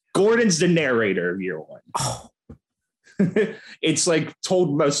 Gordon's the narrator of year one. Oh. It's like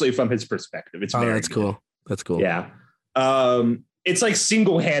told mostly from his perspective. It's very that's good. Cool. That's cool. Yeah. It's like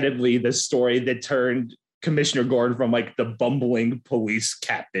single-handedly the story that turned Commissioner Gordon from like the bumbling police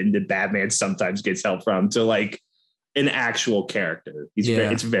captain that Batman sometimes gets help from to like an actual character.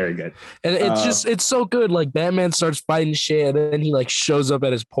 It's very good. And it's so good. Like Batman starts fighting shit and then he like shows up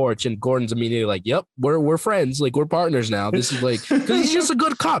at his porch and Gordon's immediately like, "Yep, we're friends. Like we're partners now." This is like, cause he's just a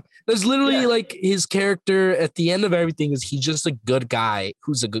good cop. There's literally like his character at the end of everything is he's just a good guy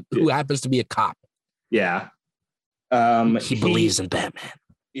who happens to be a cop. Yeah. He believes in Batman.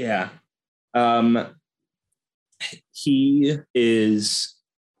 Yeah. He is,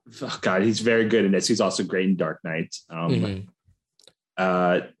 oh God, he's very good in this. He's also great in Dark Knight.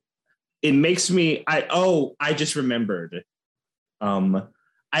 It makes me, I just remembered. I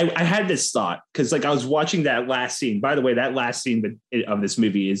had this thought because like I was watching that last scene. By the way, that last scene of this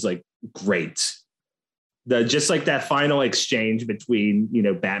movie is like great. Just like that final exchange between,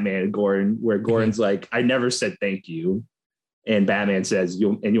 Batman and Gordon, where Gordon's like, "I never said thank you." And Batman says,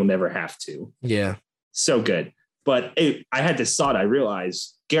 you'll never have to. Yeah. So good. But I had this thought. I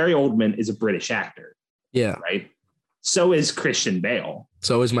realized Gary Oldman is a British actor. Yeah. Right. So is Christian Bale.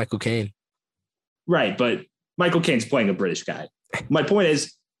 So is Michael Caine. Right. But Michael Caine's playing a British guy. My point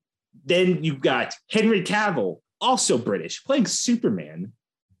is, then you've got Henry Cavill, also British, playing Superman.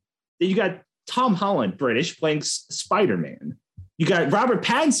 Then you got Tom Holland, British, playing Spider-Man. You got Robert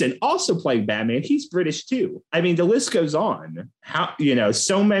Pattinson also playing Batman. He's British too. I mean, the list goes on. How,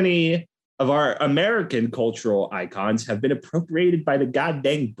 so many of our American cultural icons have been appropriated by the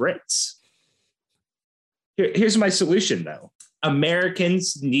goddamn Brits. Here's my solution, though.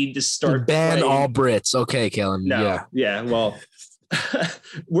 Americans need to start ban all Brits. Okay, Kellen. No, yeah. Well,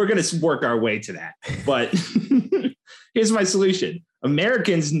 we're gonna work our way to that. But here's my solution.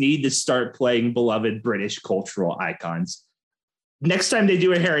 Americans need to start playing beloved British cultural icons. Next time they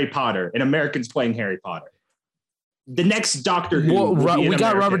do a Harry Potter, an American's playing Harry Potter. The next Doctor Who. We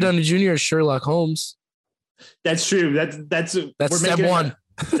got Robert Downey Jr. as Sherlock Holmes. That's true. That's step one.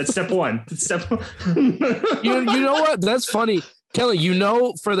 That's step one. You know what? That's funny. Kelly,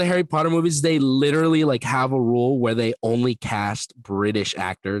 for the Harry Potter movies, they literally like have a rule where they only cast British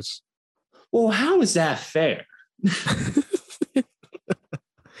actors. Well, how is that fair?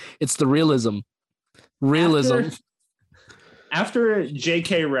 It's the realism. After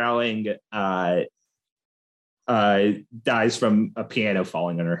J.K. Rowling dies from a piano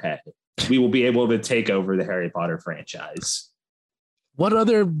falling on her head, we will be able to take over the Harry Potter franchise. What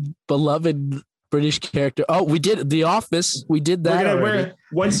other beloved British character? Oh, we did The Office. We did that.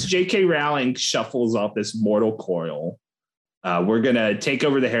 Once J.K. Rowling shuffles off this mortal coil, we're gonna take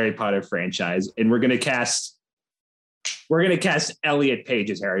over the Harry Potter franchise, and we're gonna cast Elliot Page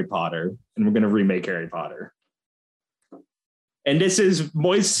as Harry Potter, and we're gonna remake Harry Potter. And this is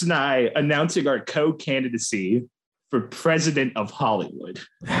Moise and I announcing our co-candidacy for president of Hollywood.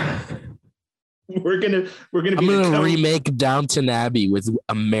 We're gonna remake Downton Abbey with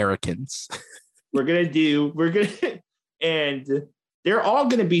Americans. And they're all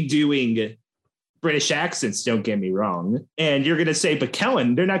gonna be doing British accents, don't get me wrong. And you're gonna say, but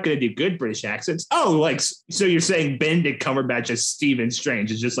Kellen, they're not gonna do good British accents. Oh, like, so you're saying Benedict Cumberbatch as Stephen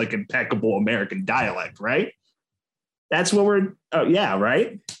Strange is just like impeccable American dialect, right? That's what we're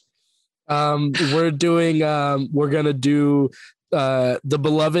right? We're gonna do the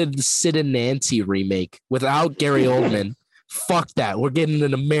beloved Sid and Nancy remake without Gary Oldman. Fuck that. We're getting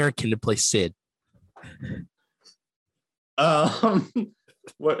an American to play Sid.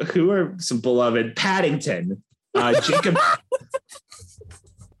 Who are some beloved? Paddington. Jacob.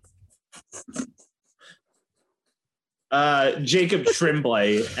 Jacob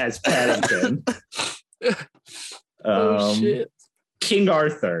Tremblay as Paddington. Shit. King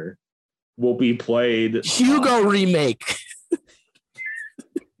Arthur will be played. Hugo remake.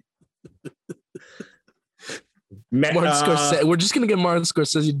 Martin Scorsese. We're just gonna get Martin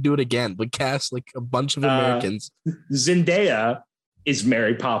Scorsese to do it again, but cast like a bunch of Americans. Zendaya is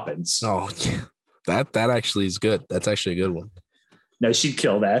Mary Poppins. Oh, that actually is good. That's actually a good one. No, she'd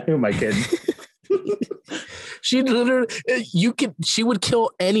kill that. Who am I kidding? She would kill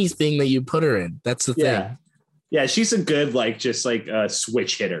anything that you put her in. That's the thing. Yeah, she's a good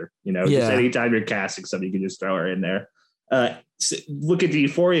switch hitter. Just anytime you're casting something, you can just throw her in there. Look at the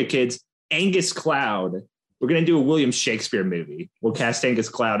Euphoria kids. Angus Cloud. We're gonna do a William Shakespeare movie. We'll cast Angus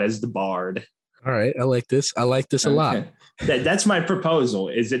Cloud as the Bard. All right, I like this. I like this a lot. That's my proposal.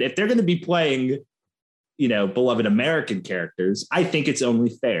 Is that if they're going to be playing, beloved American characters, I think it's only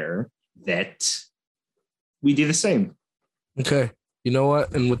fair that we do the same. Okay. You know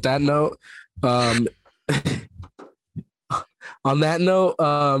what? And with that note, on that note,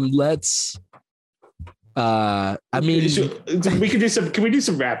 let's. We could do some. Can we do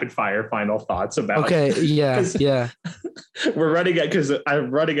some rapid fire final thoughts about? Okay. Yeah. We're running out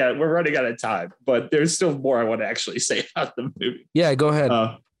of time, but there's still more I want to actually say about the movie. Yeah, go ahead.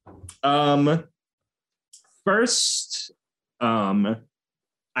 First, I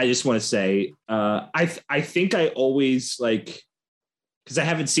just want to say, I think I always because I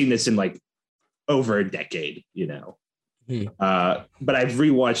haven't seen this in over a decade, but I've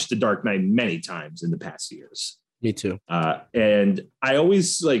rewatched The Dark Knight many times in the past years. Me too. And I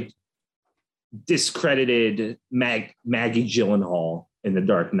always discredited Maggie Gyllenhaal in The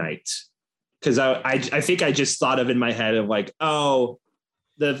Dark Knight because I think I just thought of in my head of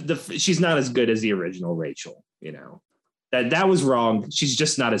she's not as good as the original Rachel. That was wrong. She's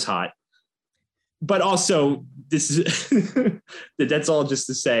just not as hot. But also, this is that's all just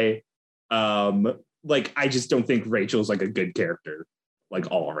to say. I just don't think Rachel's a good character,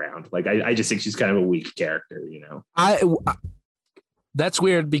 all around. I just think she's kind of a weak character, That's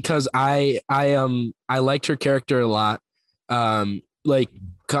weird because I liked her character a lot.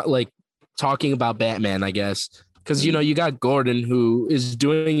 Talking about Batman, I guess, because you got Gordon who is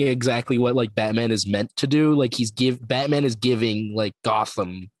doing exactly what Batman is meant to do. Batman is giving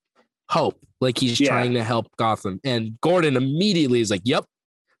Gotham hope. He's trying to help Gotham, and Gordon immediately is yep.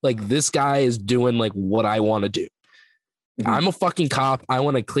 This guy is doing what I want to do. Mm-hmm. I'm a fucking cop. I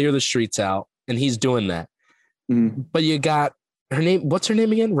want to clear the streets out. And he's doing that. Mm-hmm. But you got her name. What's her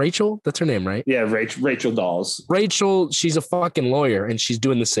name again? Rachel? That's her name, right? Yeah. Rachel Dawes. Rachel, she's a fucking lawyer and she's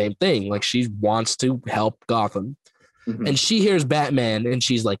doing the same thing. She wants to help Gotham. Mhm. And she hears Batman and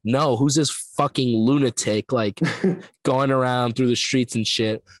she's like, no, who's this fucking lunatic like going around through the streets and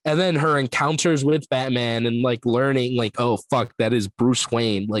shit. And then her encounters with Batman and like learning like, oh, fuck, that is Bruce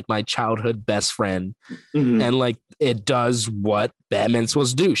Wayne, like my childhood best friend. Mhm. And like it does what Batman's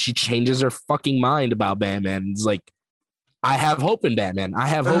supposed to do. She changes her fucking mind about Batman. It's like, I have hope in Batman. I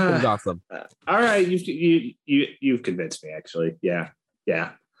have hope in Gotham. All right, you've convinced me. Actually, yeah.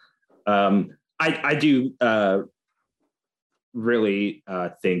 I do really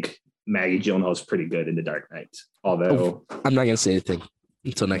think Maggie Gyllenhaal is pretty good in The Dark Knight. Although I'm not gonna say anything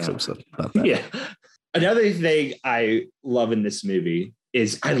until next episode about that. Yeah. Another thing I love in this movie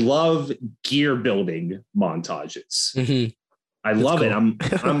is I love gear building montages. Mhm. I love cool. it.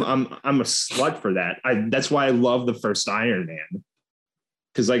 I'm a slut for that. That's why I love the first Iron Man.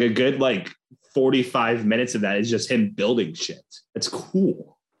 Because like a good like 45 minutes of that is just him building shit. It's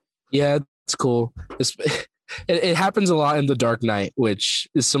cool. Yeah, it's cool. It happens a lot in The Dark Knight, which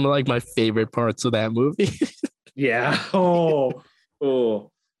is some of like my favorite parts of that movie. Yeah.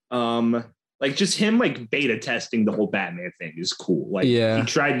 Like just him like beta testing the whole Batman thing is cool. Like he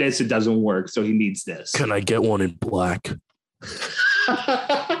tried this, it doesn't work, so he needs this. Can I get one in black?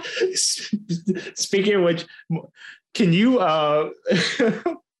 Speaking of which, can you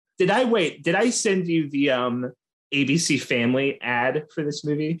did I send you the ABC Family ad for this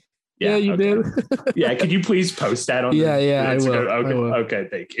movie? Yeah, you did. Yeah, could you please post that on I will. Okay,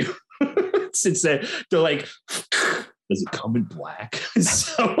 thank you. Since they're like, does it come in black?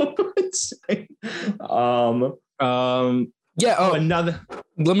 So another.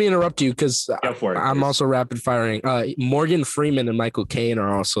 Let me interrupt you because I'm please. also rapid firing. Morgan Freeman and Michael Caine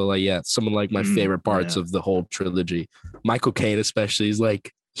are also like some of like my favorite parts of the whole trilogy. Michael Caine especially is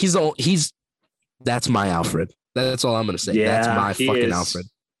like he's that's my Alfred. That's all I'm gonna say. Yeah, that's my fucking Alfred.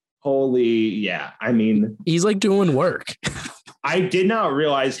 Holy yeah! I mean, he's like doing work. I did not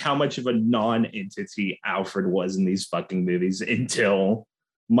realize how much of a non-entity Alfred was in these fucking movies until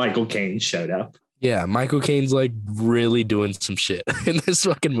Michael Caine showed up. Yeah, Michael Caine's like really doing some shit in this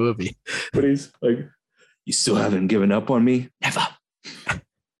fucking movie. But he's like, you still haven't given up on me? Never.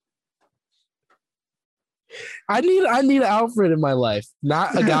 I need Alfred in my life.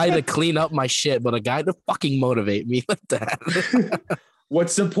 Not a guy to clean up my shit, but a guy to fucking motivate me like that.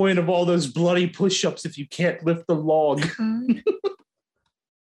 What's the point of all those bloody push-ups if you can't lift the log?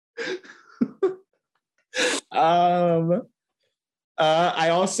 I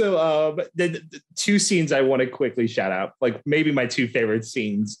also the two scenes I want to quickly shout out, like maybe my two favorite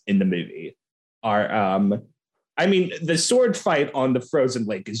scenes in the movie are I mean, the sword fight on the frozen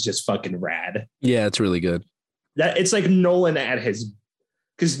lake is just fucking rad. Yeah, it's really good. That it's like Nolan at his,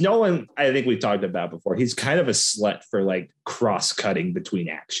 because Nolan, I think we talked about before, he's kind of a slut for like cross-cutting between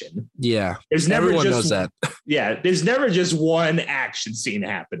action. Yeah. There's never Everyone just knows that. Yeah, there's never just one action scene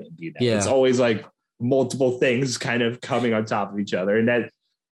happening, you know. Yeah. It's always like multiple things kind of coming on top of each other. And that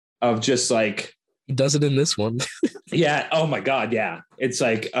of just like he does it in this one. Yeah. Oh my God. Yeah. It's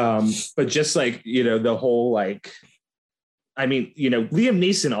like, but just like, you know, the whole like, I mean, you know, Liam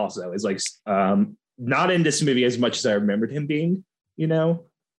Neeson also is like not in this movie as much as I remembered him being, you know.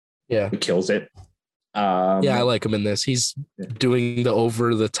 Yeah. He kills it. Yeah, I like him in this. He's doing the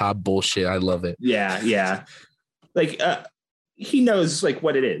over the top bullshit. I love it. Yeah, yeah. Like he knows like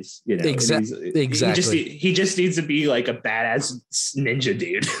what it is, you know. Exactly. He just needs to be like a badass ninja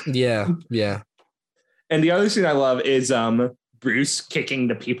dude. Yeah, yeah. And the other thing I love is Bruce kicking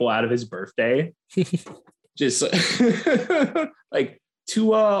the people out of his birthday. Just like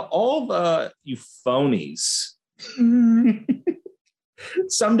to all of you phonies.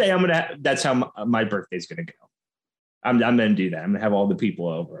 Someday that's how my birthday's gonna go. I'm gonna do that. I'm gonna have all the people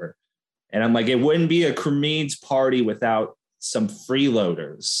over. And I'm like, it wouldn't be a Cremines party without some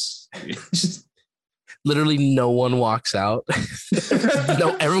freeloaders. Literally no one walks out.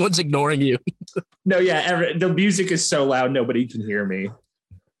 No, everyone's ignoring you. No, yeah, the music is so loud nobody can hear me.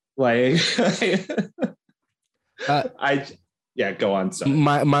 Like go on. Sorry.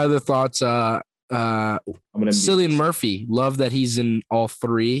 My other thoughts Cillian Murphy, love that he's in all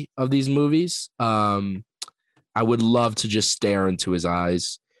three of these movies. I would love to just stare into his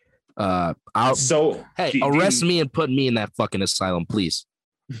eyes. Arrest me and put me in that fucking asylum, please.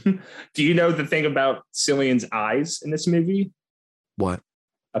 Do you know the thing about Cillian's eyes in this movie? What?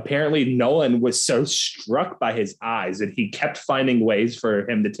 Apparently Nolan was so struck by his eyes that he kept finding ways for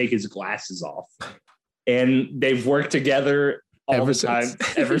him to take his glasses off. And they've worked together ever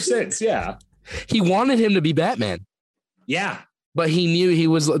since. Yeah. He wanted him to be Batman. Yeah. But he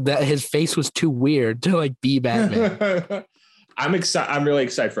knew that his face was too weird to like be Batman. I'm excited. I'm really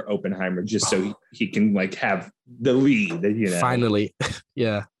excited for Oppenheimer, just so he can like have the lead. Finally,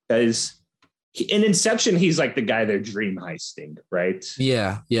 yeah. Because in Inception, he's like the guy they're dream heisting, right?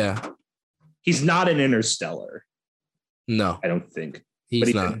 Yeah. He's not an Interstellar. No, I don't think.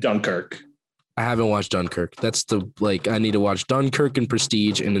 he's not. Dunkirk. I haven't watched Dunkirk. That's I need to watch Dunkirk and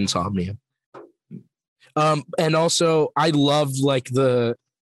Prestige and Insomnia. And also I love like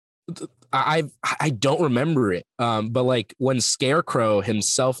I don't remember it. But like when Scarecrow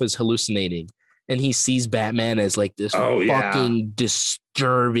himself is hallucinating and he sees Batman as like this fucking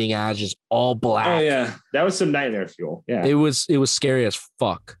disturbing ass, just all black. Oh yeah, that was some nightmare fuel. Yeah, it was scary as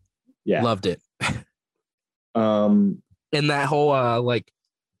fuck. Yeah, loved it. And that whole like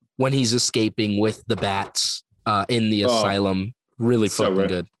when he's escaping with the bats in the asylum, really fucking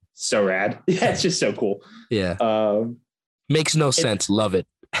good. So rad. Yeah, it's just so cool. Yeah. Makes no sense. Love it.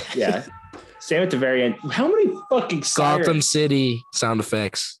 Yeah. Same at the very end. How many fucking Gotham City sound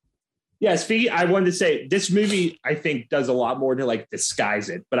effects? Yeah, I wanted to say this movie, I think, does a lot more to like disguise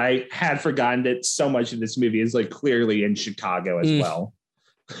it, but I had forgotten that so much of this movie is like clearly in Chicago as well.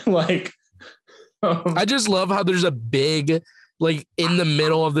 Like, I just love how there's a big, like in the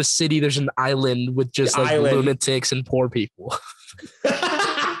middle of the city, there's an island with just like lunatics and poor people.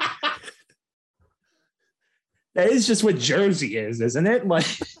 That is just what Jersey is, isn't it? Like,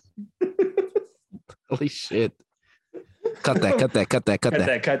 holy shit. Cut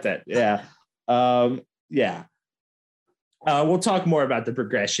that. Yeah. Yeah. We'll talk more about the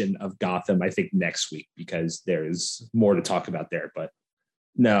progression of Gotham, I think, next week, because there's more to talk about there. But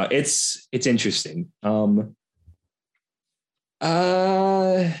no, it's interesting. Yeah.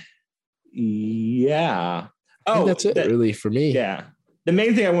 Oh, that's it really for me. Yeah. The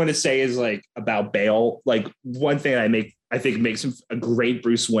main thing I want to say is like about Bale. Like one thing I think makes him a great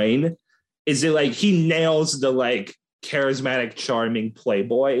Bruce Wayne is that like he nails the like charismatic, charming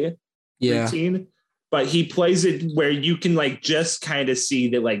playboy routine, but he plays it where you can like just kind of see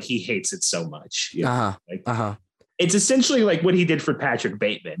that like he hates it so much. It's essentially like what he did for Patrick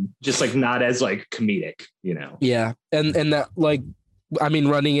Bateman, just like not as like comedic, you know? Yeah. And that like, I mean,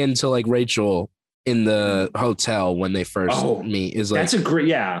 running into like Rachel in the hotel when they first meet is like, that's a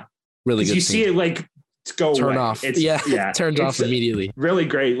great, really good. You see it like go turn away. off. It's, turns off immediately. Really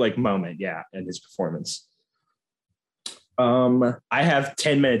great like moment. Yeah. In his performance. I have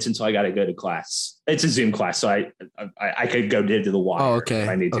 10 minutes until I got to go to class. It's a Zoom class. So I could go to the wire if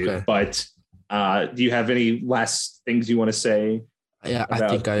I need to, but do you have any last things you want to say? Yeah,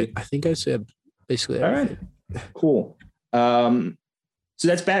 I think I said basically everything. All right. Cool. So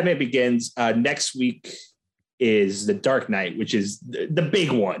that's Batman Begins. Next week is The Dark Knight, which is the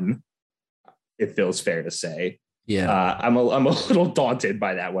big one. It feels fair to say. Yeah. I'm a little daunted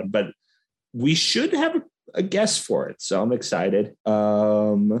by that one, but we should have a guest for it, so I'm excited.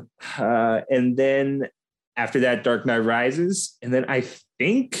 And then after that, Dark Knight Rises, and then I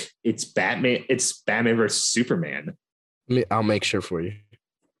think it's Batman. It's Batman versus Superman. I'll make sure for you.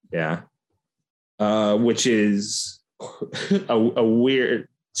 Yeah. Which is a weird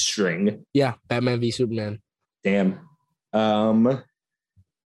string. Yeah, Batman v Superman. Damn.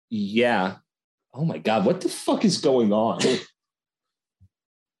 Yeah. Oh my God, what the fuck is going on?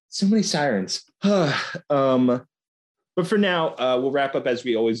 So many sirens. But for now, we'll wrap up as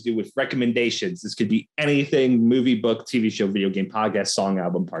we always do with recommendations. This could be anything: movie, book, TV show, video game, podcast, song,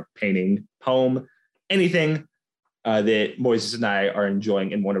 album, park, painting, poem, anything that Moises and I are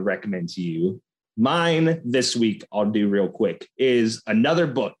enjoying and want to recommend to you. Mine this week, I'll do real quick, is another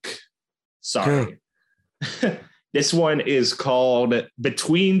book. Sorry. This one is called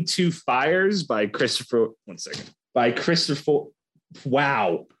Between Two Fires by Christopher. One second. By Christopher.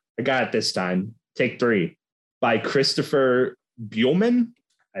 Wow. I got it this time. Take 3. By Christopher Buehlman.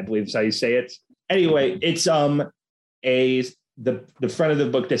 I believe is how you say it. Anyway, it's the front of the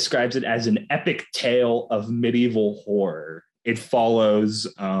book describes it as an epic tale of medieval horror. It follows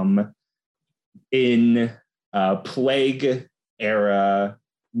in plague era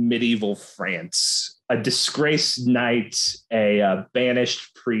medieval France, a disgraced knight, a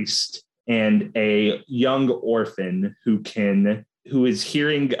banished priest, and a young orphan who is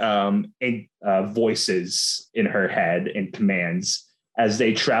hearing voices in her head and commands as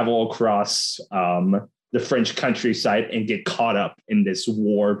they travel across the French countryside and get caught up in this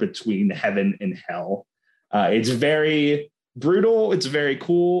war between heaven and hell. It's very brutal. It's very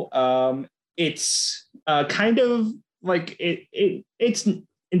cool. It's kind of like it's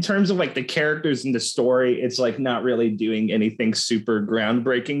in terms of like the characters in the story, it's like not really doing anything super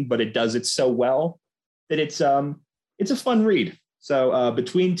groundbreaking, but it does it so well that it's a fun read. So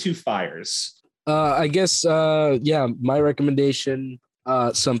Between Two Fires. I guess yeah, my recommendation,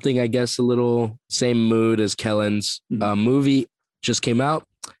 something I guess a little same mood as Kellen's. Movie just came out,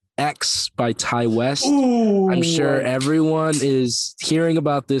 X by Ty West. Ooh, I'm sure everyone is hearing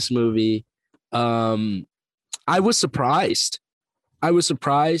about this movie. I was surprised.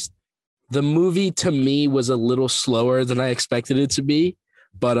 The movie to me was a little slower than I expected it to be,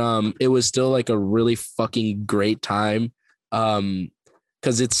 but it was still like a really fucking great time.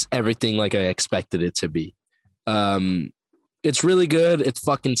 Because it's everything like I expected it to be. It's really good. It's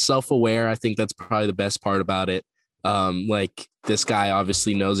fucking self-aware. I think that's probably the best part about it. Like this guy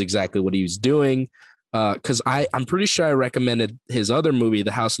obviously knows exactly what he was doing. Because I'm pretty sure I recommended his other movie,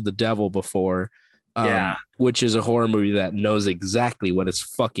 The House of the Devil, before. Which is a horror movie that knows exactly what it's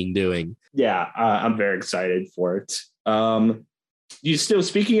fucking doing. Yeah, I'm very excited for it. You still,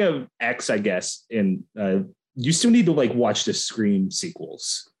 speaking of X, I guess, and you still need to like watch the Scream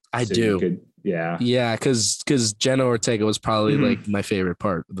sequels. I do. Yeah, because Jenna Ortega was probably like my favorite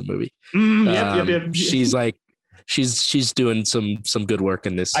part of the movie. Yep. She's like, she's doing some good work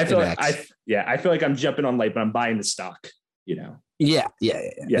in this. I feel like I'm jumping on late, but I'm buying the stock. You know. Yeah.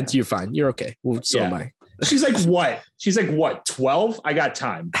 You're fine. You're okay. Well, so am I. She's like, what? 12? I got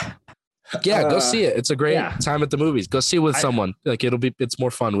time. Yeah, go see it. It's a great time at the movies. Go see it with someone. Like it's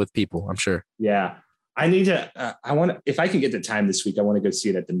more fun with people, I'm sure. Yeah. I need to, if I can get the time this week, I want to go see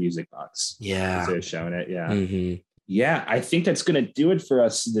it at the Music Box. Yeah. They're showing it. Yeah. Mm-hmm. Yeah. I think that's going to do it for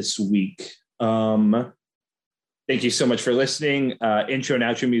us this week. Thank you so much for listening. Intro and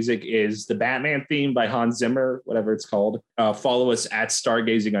outro music is the Batman theme by Hans Zimmer, whatever it's called. Follow us at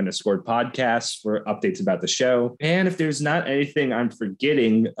Stargazing_podcast for updates about the show. And if there's not anything I'm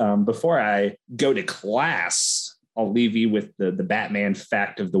forgetting, before I go to class, I'll leave you with the Batman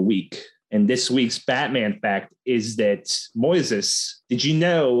fact of the week. And this week's Batman fact is that, Moises, did you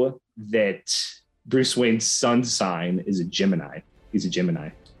know that Bruce Wayne's sun sign is a Gemini? He's a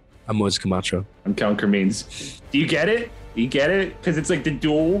Gemini. I'm Moises Camacho. I'm Kellen Cremines. Do you get it? Because it's like the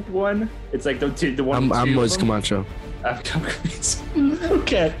dual one. It's like the one. I'm Moises Camacho. I'm Kellen Cremines.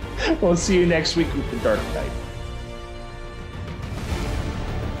 Okay. We'll see you next week with The Dark Knight.